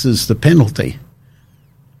 this is the penalty.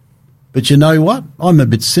 But you know what? I'm a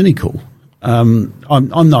bit cynical. I'm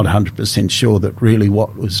not 100% sure that really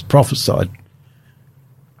what was prophesied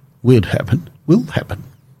will happen.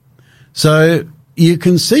 So you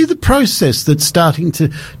can see the process that's starting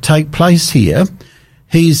to take place here.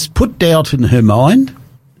 He's put doubt in her mind,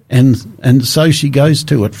 and so she goes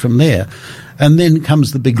to it from there. And then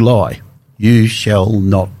comes the big lie. You shall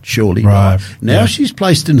not surely die. Now she's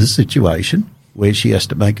placed in a situation where she has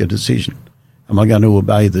to make a decision. Am I going to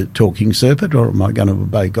obey the talking serpent or am I going to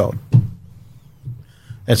obey God?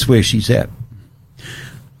 That's where she's at.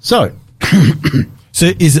 So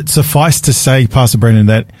is it suffice to say, Pastor Brendan,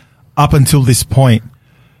 that up until this point,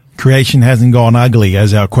 creation hasn't gone ugly,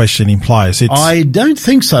 as our question implies? I don't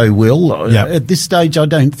think so, Will. Yep. At this stage, I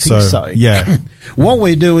don't think so. Yeah. What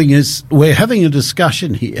we're doing is we're having a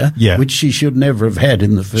discussion here, which she should never have had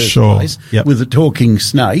in the first place, with a talking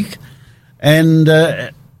snake. And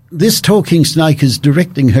this talking snake is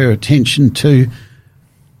directing her attention to,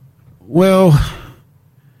 well,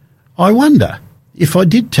 I wonder if I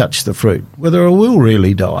did touch the fruit, whether I will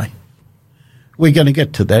really die. We're going to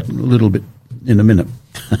get to that a little bit in a minute.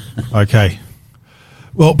 Okay.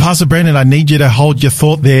 Well, Pastor Brendan, I need you to hold your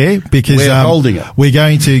thought there because we're holding it. We're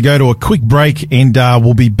going to go to a quick break and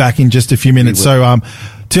we'll be back in just a few minutes. So,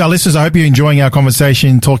 to our listeners, I hope you're enjoying our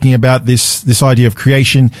conversation talking about this idea of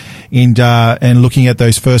creation and looking at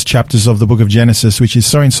those first chapters of the book of Genesis, which is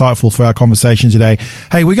so insightful for our conversation today.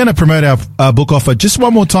 Hey, we're going to promote our book offer just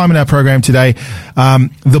one more time in our program today.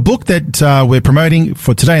 The book that we're promoting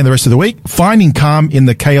for today and the rest of the week, Finding Calm in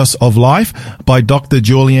the Chaos of Life by Dr.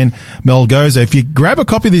 Julian Melgoza. If you grab a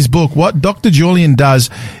copy of this book, what Dr. Julian does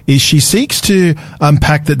is she seeks to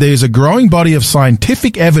unpack that there's a growing body of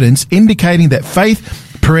scientific evidence indicating that faith,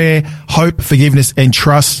 prayer, hope, forgiveness, and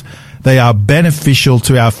trust, they are beneficial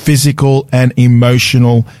to our physical and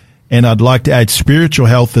emotional, and I'd like to add spiritual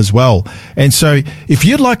health as well. And so if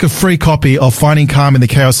you'd like a free copy of Finding Calm in the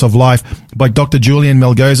Chaos of Life by Dr. Julian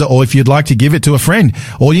Melgoza, or if you'd like to give it to a friend,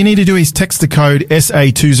 all you need to do is text the code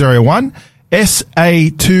SA201,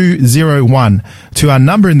 SA201 to our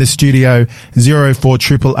number in the studio,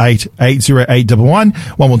 0488 80811.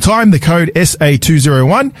 One more time, the code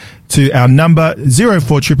SA201 to our number,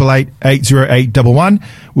 0488 80811.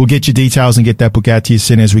 We'll get your details and get that book out to you as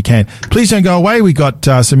soon as we can. Please don't go away. We got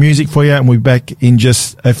some music for you and we'll be back in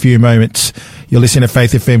just a few moments. You're listening to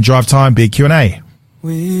Faith FM Drive Time, Big Q&A.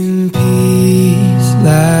 When peace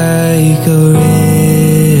like a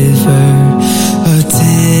river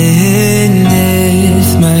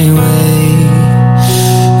attendeth my way,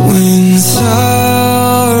 when sorrows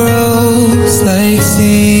like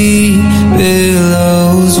sea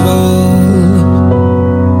billows roll,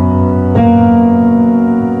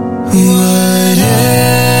 whatever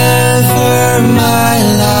my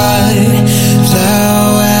life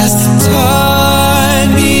thou hast taught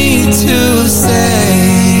me to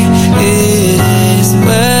say, it is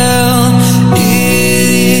well,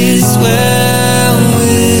 it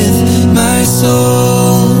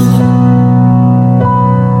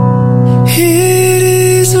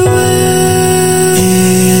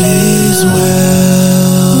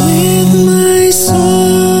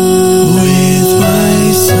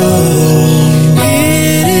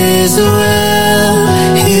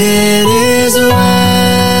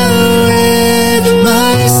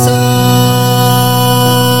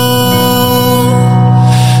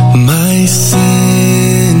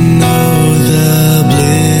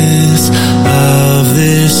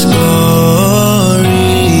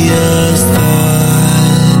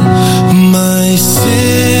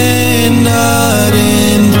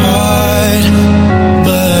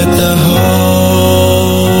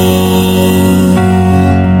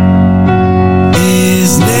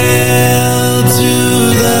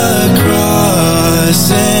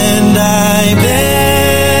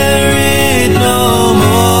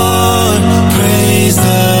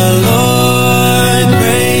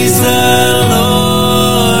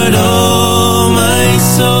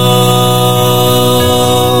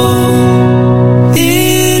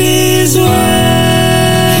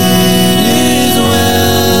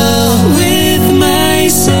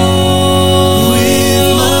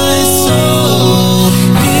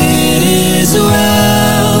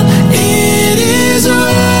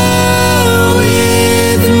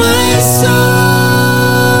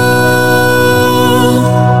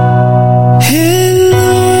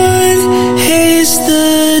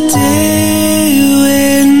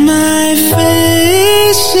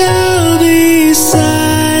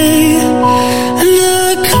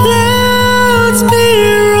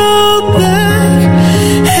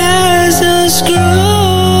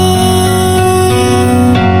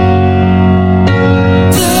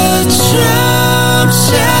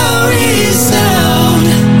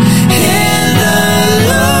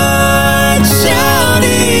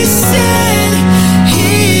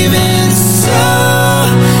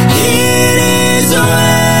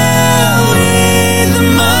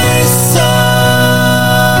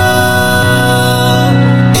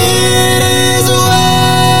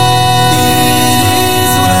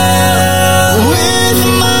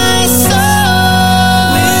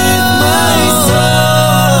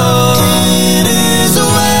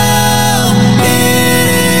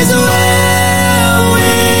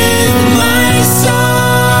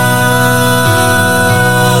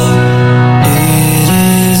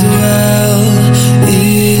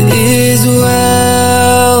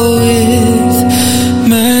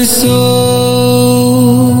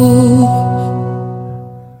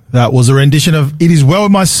That was a rendition of It Is Well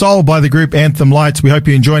With My Soul by the group Anthem Lights. We hope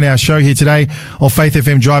you're enjoying our show here today on Faith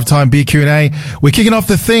FM Drive Time Beer Q&A. We're kicking off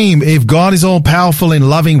the theme, if God is all powerful and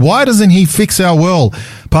loving, why doesn't he fix our world?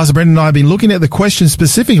 Pastor Brendan and I have been looking at the question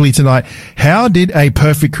specifically tonight, how did a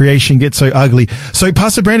perfect creation get so ugly? So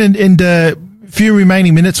Pastor Brendan, in the few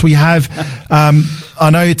remaining minutes we have, I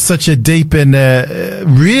know it's such a deep and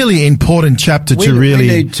really important chapter we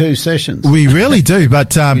need 2 sessions. We really do,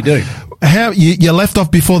 but we do. How you left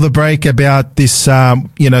off before the break about this,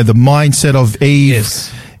 the mindset of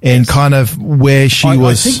Eve and kind of where she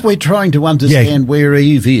was. I think we're trying to understand where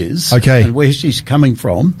Eve is, and where she's coming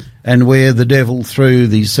from, and where the devil through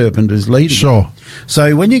the serpent is leading. Sure. her.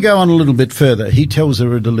 So when you go on a little bit further, he tells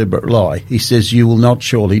her a deliberate lie. He says, "You will not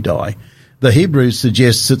surely die." The Hebrew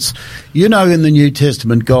suggests it's, in the New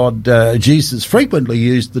Testament, Jesus frequently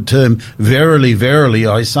used the term, "Verily, verily,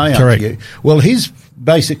 I say unto you." Well, he's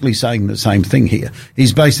basically saying the same thing here.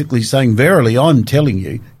 He's basically saying, verily, I'm telling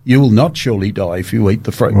you, you will not surely die if you eat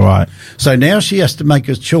the fruit. Right. So now she has to make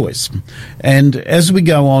a choice. And as we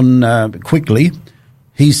go on quickly,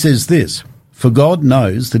 he says this, "For God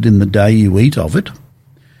knows that in the day you eat of it,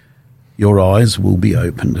 your eyes will be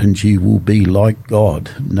opened and you will be like God,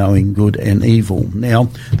 knowing good and evil." Now,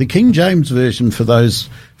 the King James Version, for those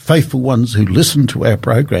faithful ones who listen to our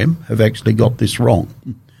program, have actually got this wrong.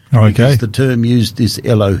 Okay. Because the term used is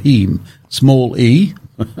Elohim, small e,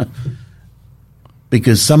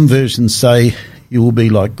 because some versions say you will be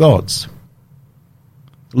like gods,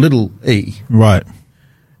 little e. Right.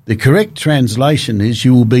 The correct translation is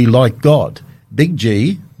you will be like God, big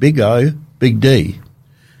G, big O, big D.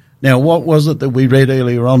 Now, what was it that we read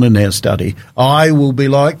earlier on in our study? I will be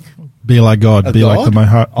like... Be like God, be like the Most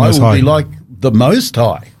High. I will be like the Most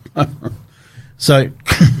High. So,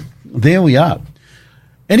 there we are.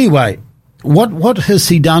 Anyway, what has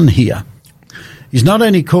he done here? He's not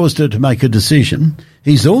only caused her to make a decision,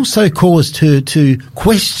 he's also caused her to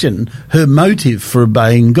question her motive for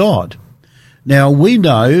obeying God. Now, we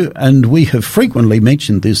know, and we have frequently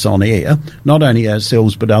mentioned this on air, not only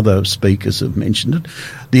ourselves but other speakers have mentioned it,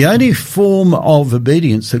 the only form of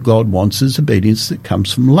obedience that God wants is obedience that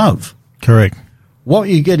comes from love. Correct. What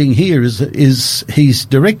you're getting here is he's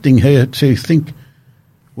directing her to think,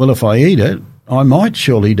 well, if I eat it, I might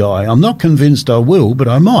surely die. I'm not convinced I will, but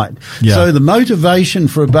I might. Yeah. So the motivation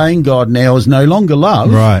for obeying God now is no longer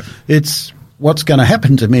love. Right. It's what's going to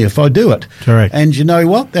happen to me if I do it. Correct. And you know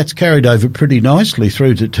what? That's carried over pretty nicely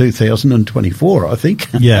through to 2024, I think.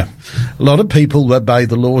 Yeah. A lot of people obey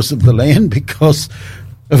the laws of the land because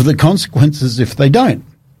of the consequences if they don't.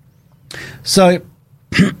 So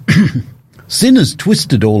sin has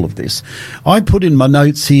twisted all of this. I put in my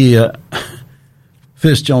notes here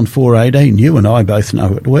 1 John 4:18, you and I both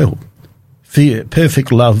know it well. Fear,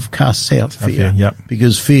 perfect love casts out fear,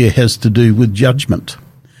 because fear has to do with judgment.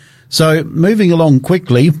 So moving along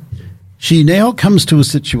quickly, she now comes to a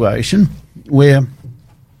situation where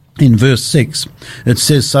in verse 6 it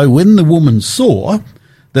says, "So when the woman saw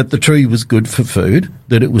that the tree was good for food,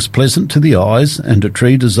 that it was pleasant to the eyes, and a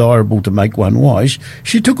tree desirable to make one wise,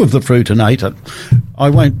 she took of the fruit and ate it." I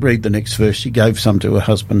won't read the next verse. She gave some to her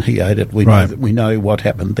husband. He ate it. We know what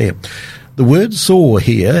happened there. The word "saw"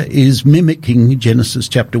 here is mimicking Genesis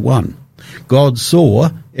chapter 1. God saw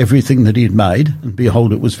everything that he had made, and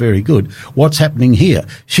behold, it was very good. What's happening here?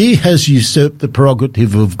 She has usurped the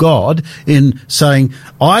prerogative of God in saying,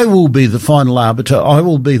 I will be the final arbiter, I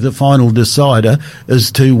will be the final decider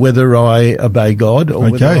as to whether I obey God or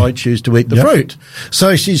whether I choose to eat the fruit.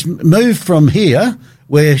 So she's moved from here,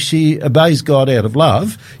 where she obeys God out of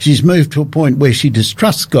love, she's moved to a point where she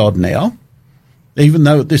distrusts God now, even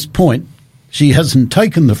though at this point she hasn't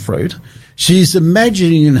taken the fruit. She's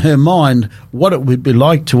imagining in her mind what it would be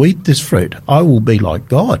like to eat this fruit. I will be like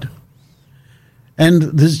God. And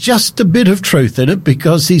there's just a bit of truth in it,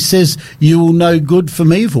 because he says, you will know good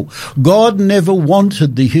from evil. God never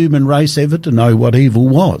wanted the human race ever to know what evil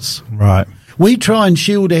was. Right. We try and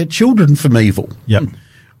shield our children from evil. Yep.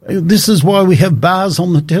 This is why we have bars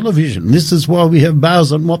on the television. This is why we have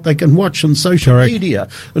bars on what they can watch on social media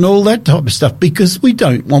and all that type of stuff, because we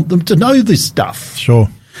don't want them to know this stuff. Sure.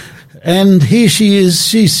 And here she is,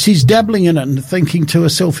 she's dabbling in it and thinking to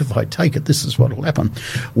herself, if I take it, this is what will happen.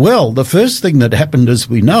 Well, the first thing that happened, as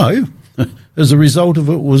we know, as a result of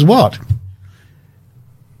it was what?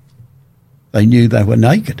 They knew they were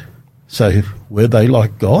naked. So were they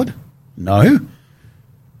like God? No.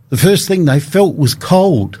 The first thing they felt was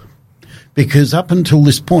cold, because up until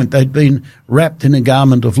this point they'd been wrapped in a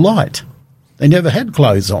garment of light. They never had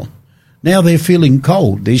clothes on. Now they're feeling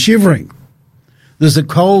cold. They're shivering. There's a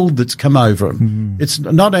cold that's come over them. It's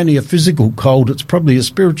not only a physical cold, it's probably a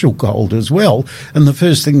spiritual cold as well. And the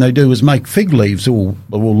first thing they do is make fig leaves or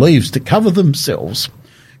leaves to cover themselves.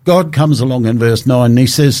 God comes along in verse 9 and he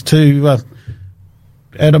says to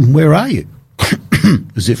Adam, where are you?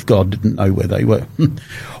 As if God didn't know where they were.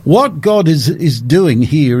 What God is doing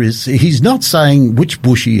here is he's not saying which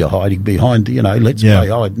bush are you hiding behind, let's play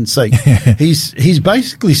hide and seek. He's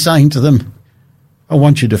basically saying to them, I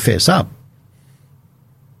want you to fess up.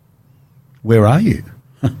 Where are you?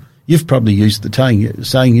 You've probably used the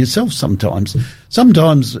saying yourself sometimes.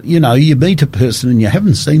 Sometimes, you meet a person and you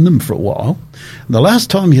haven't seen them for a while. The last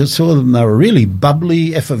time you saw them, they were a really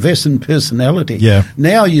bubbly, effervescent personality. Yeah.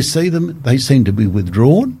 Now you see them, they seem to be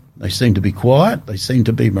withdrawn, they seem to be quiet, they seem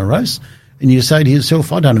to be morose, and you say to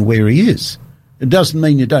yourself, I don't know where he is. It doesn't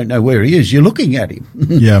mean you don't know where he is. You're looking at him.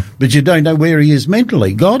 Yeah. But you don't know where he is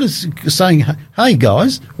mentally. God is saying, hey,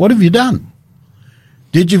 guys, what have you done?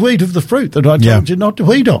 Did you eat of the fruit that I told you not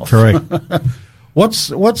to eat of? Correct.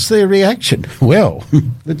 What's their reaction? Well,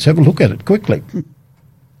 let's have a look at it quickly.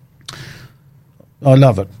 I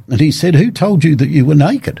love it. And he said, who told you that you were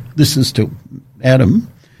naked? This is to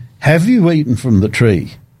Adam. Have you eaten from the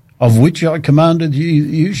tree of which I commanded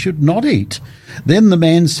you should not eat? Then the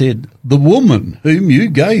man said, the woman whom you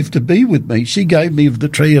gave to be with me, she gave me of the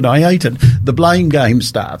tree and I ate it. The blame game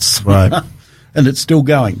starts. Right. And it's still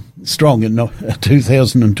going strong in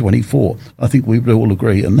 2024. I think we would all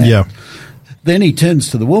agree on that. Yeah. Then he turns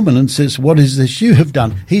to the woman and says, what is this you have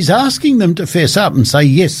done? He's asking them to fess up and say,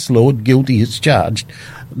 yes, Lord, guilty is charged.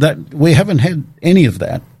 That we haven't had any of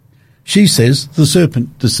that. She says, the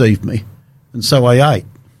serpent deceived me, and so I ate.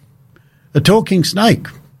 A talking snake.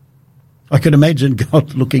 I could imagine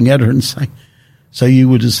God looking at her and saying, so you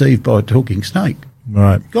were deceived by a talking snake.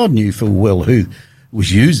 Right. God knew full well who was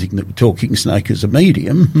using the talking snake as a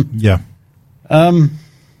medium. Yeah.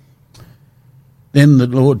 Then the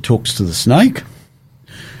Lord talks to the snake.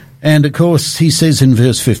 And, of course, he says in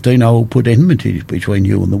verse 15, I will put enmity between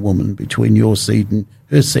you and the woman, between your seed and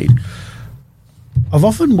her seed. I've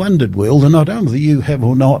often wondered, Will, and I don't know whether you have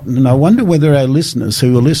or not, and I wonder whether our listeners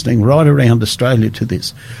who are listening right around Australia to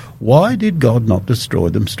this, why did God not destroy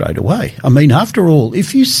them straight away? I mean, after all,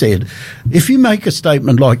 if you make a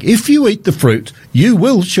statement like, if you eat the fruit, you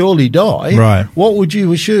will surely die, right, what would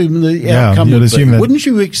you assume the outcome would be? Wouldn't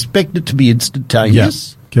you expect it to be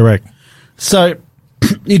instantaneous? Yeah, correct. So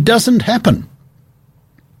it doesn't happen.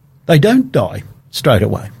 They don't die straight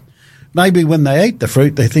away. Maybe when they ate the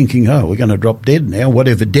fruit, they're thinking, oh, we're going to drop dead now,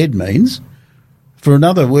 whatever dead means. For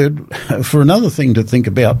another thing to think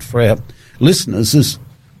about for our listeners is,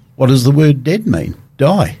 what does the word dead mean?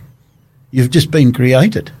 Die. You've just been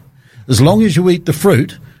created. As long as you eat the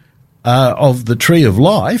fruit of the tree of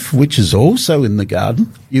life, which is also in the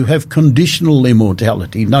garden, you have conditional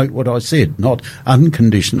immortality. Note what I said, not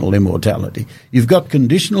unconditional immortality. You've got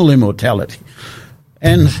conditional immortality.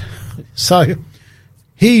 And so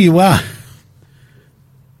here you are.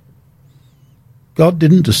 God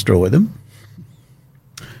didn't destroy them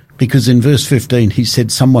because in verse 15 he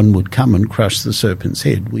said someone would come and crush the serpent's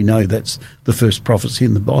head. We know that's the first prophecy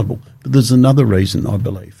in the Bible. But there's another reason, I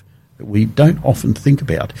believe, that we don't often think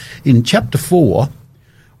about. In chapter 4,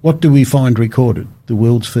 what do we find recorded? The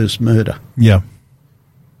world's first murder. Yeah.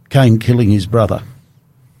 Cain killing his brother.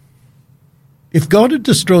 If God had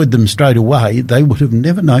destroyed them straight away, they would have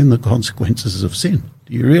never known the consequences of sin.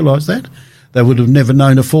 Do you realise that? They would have never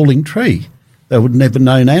known a falling tree. They would have never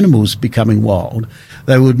known animals becoming wild.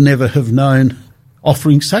 They would never have known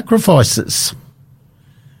offering sacrifices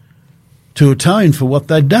to atone for what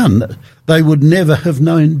they'd done. They would never have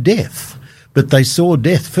known death, but they saw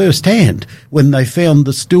death firsthand when they found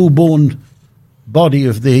the stillborn body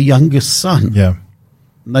of their youngest son. Yeah.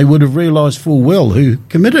 And they would have realised full well who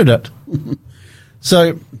committed it.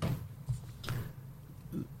 So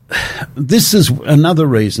this is another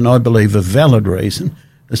reason, I believe, a valid reason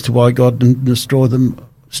as to why God didn't destroy them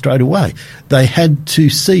straight away. They had to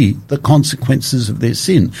see the consequences of their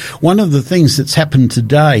sin. One of the things that's happened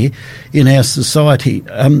today in our society,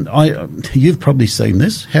 you've probably seen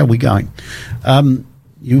this. How are we going?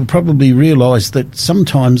 You probably realise that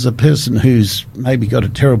sometimes a person who's maybe got a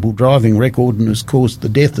terrible driving record and has caused the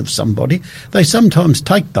death of somebody, they sometimes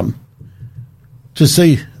take them to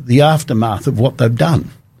see the aftermath of what they've done.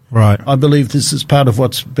 Right. I believe this is part of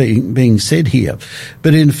what's being said here.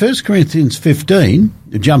 But in 1 Corinthians 15,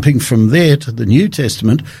 jumping from there to the New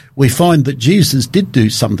Testament, we find that Jesus did do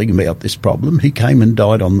something about this problem. He came and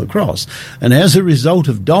died on the cross. And as a result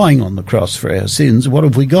of dying on the cross for our sins, what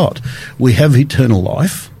have we got? We have eternal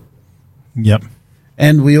life. Yep.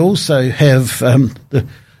 And we also have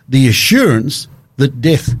the assurance that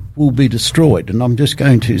death will be destroyed. And I'm just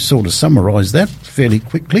going to sort of summarise that fairly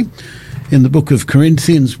quickly. In the book of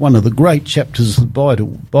Corinthians, one of the great chapters of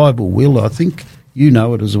the Bible, Will, I think you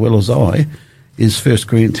know it as well as I, is 1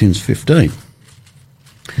 Corinthians 15.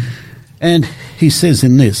 And he says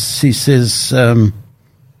in this, he says,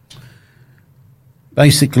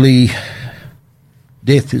 basically,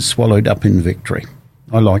 death is swallowed up in victory.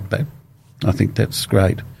 I like that. I think that's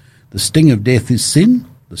great. The sting of death is sin.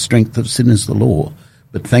 The strength of sin is the law.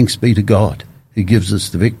 But thanks be to God who gives us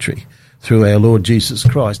the victory through our Lord Jesus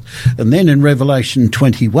Christ. And then in Revelation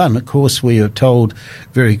 21, of course, we are told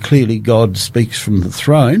very clearly God speaks from the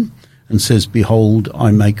throne and says, "Behold,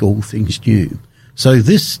 I make all things new." So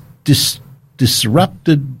this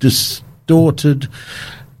disrupted, distorted,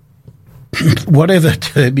 whatever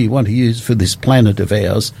term you want to use for this planet of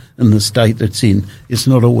ours and the state that's in, it's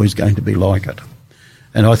not always going to be like it.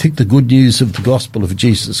 And I think the good news of the gospel of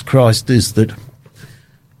Jesus Christ is that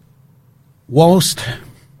whilst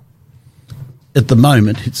at the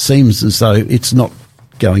moment it seems as though it's not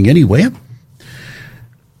going anywhere,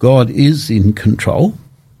 God is in control,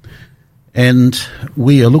 and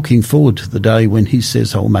we are looking forward to the day when he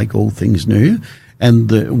says, "I'll make all things new."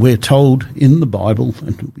 And we're told in the Bible,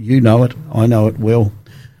 and you know it, I know it well,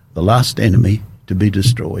 the last enemy to be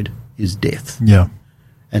destroyed is death. Yeah.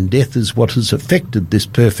 And death is what has affected this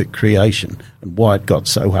perfect creation and why it got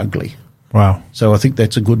so ugly. Wow. So I think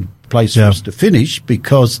that's a good place for us to finish,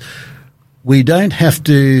 because we don't have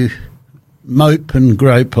to mope and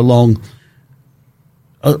grope along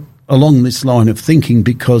this line of thinking,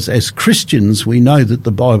 because as Christians we know that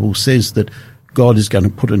the Bible says that God is going to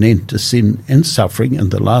put an end to sin and suffering, and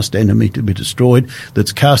the last enemy to be destroyed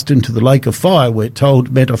that's cast into the lake of fire, we're told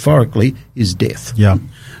metaphorically, is death. Yeah.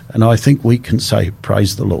 And I think we can say,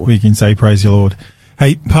 praise the Lord. We can say, praise the Lord.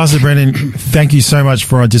 Hey, Pastor Brendan, thank you so much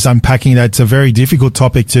for just unpacking that. It's a very difficult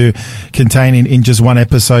topic to contain in just one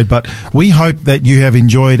episode, but we hope that you have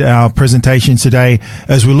enjoyed our presentation today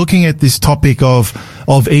as we're looking at this topic of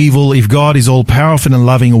evil. If God is all powerful and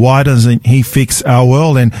loving, why doesn't he fix our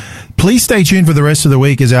world? And please stay tuned for the rest of the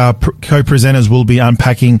week as our co-presenters will be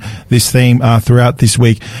unpacking this theme throughout this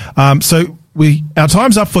week. Our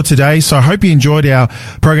time's up for today, so I hope you enjoyed our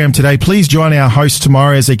program today. Please join our hosts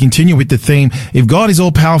tomorrow as they continue with the theme, if God is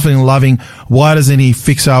all powerful and loving, why doesn't he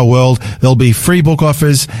fix our world? There'll be free book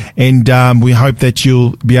offers, and we hope that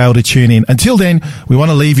you'll be able to tune in. Until then, we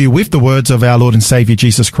want to leave you with the words of our Lord and Savior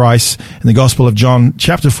Jesus Christ in the Gospel of John,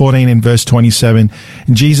 chapter 14 and verse 27.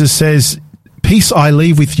 And Jesus says, "Peace I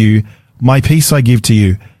leave with you, my peace I give to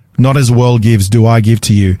you. Not as the world gives do I give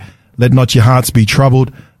to you. Let not your hearts be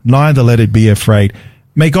troubled, neither let it be afraid."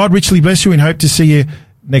 May God richly bless you, and hope to see you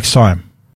next time.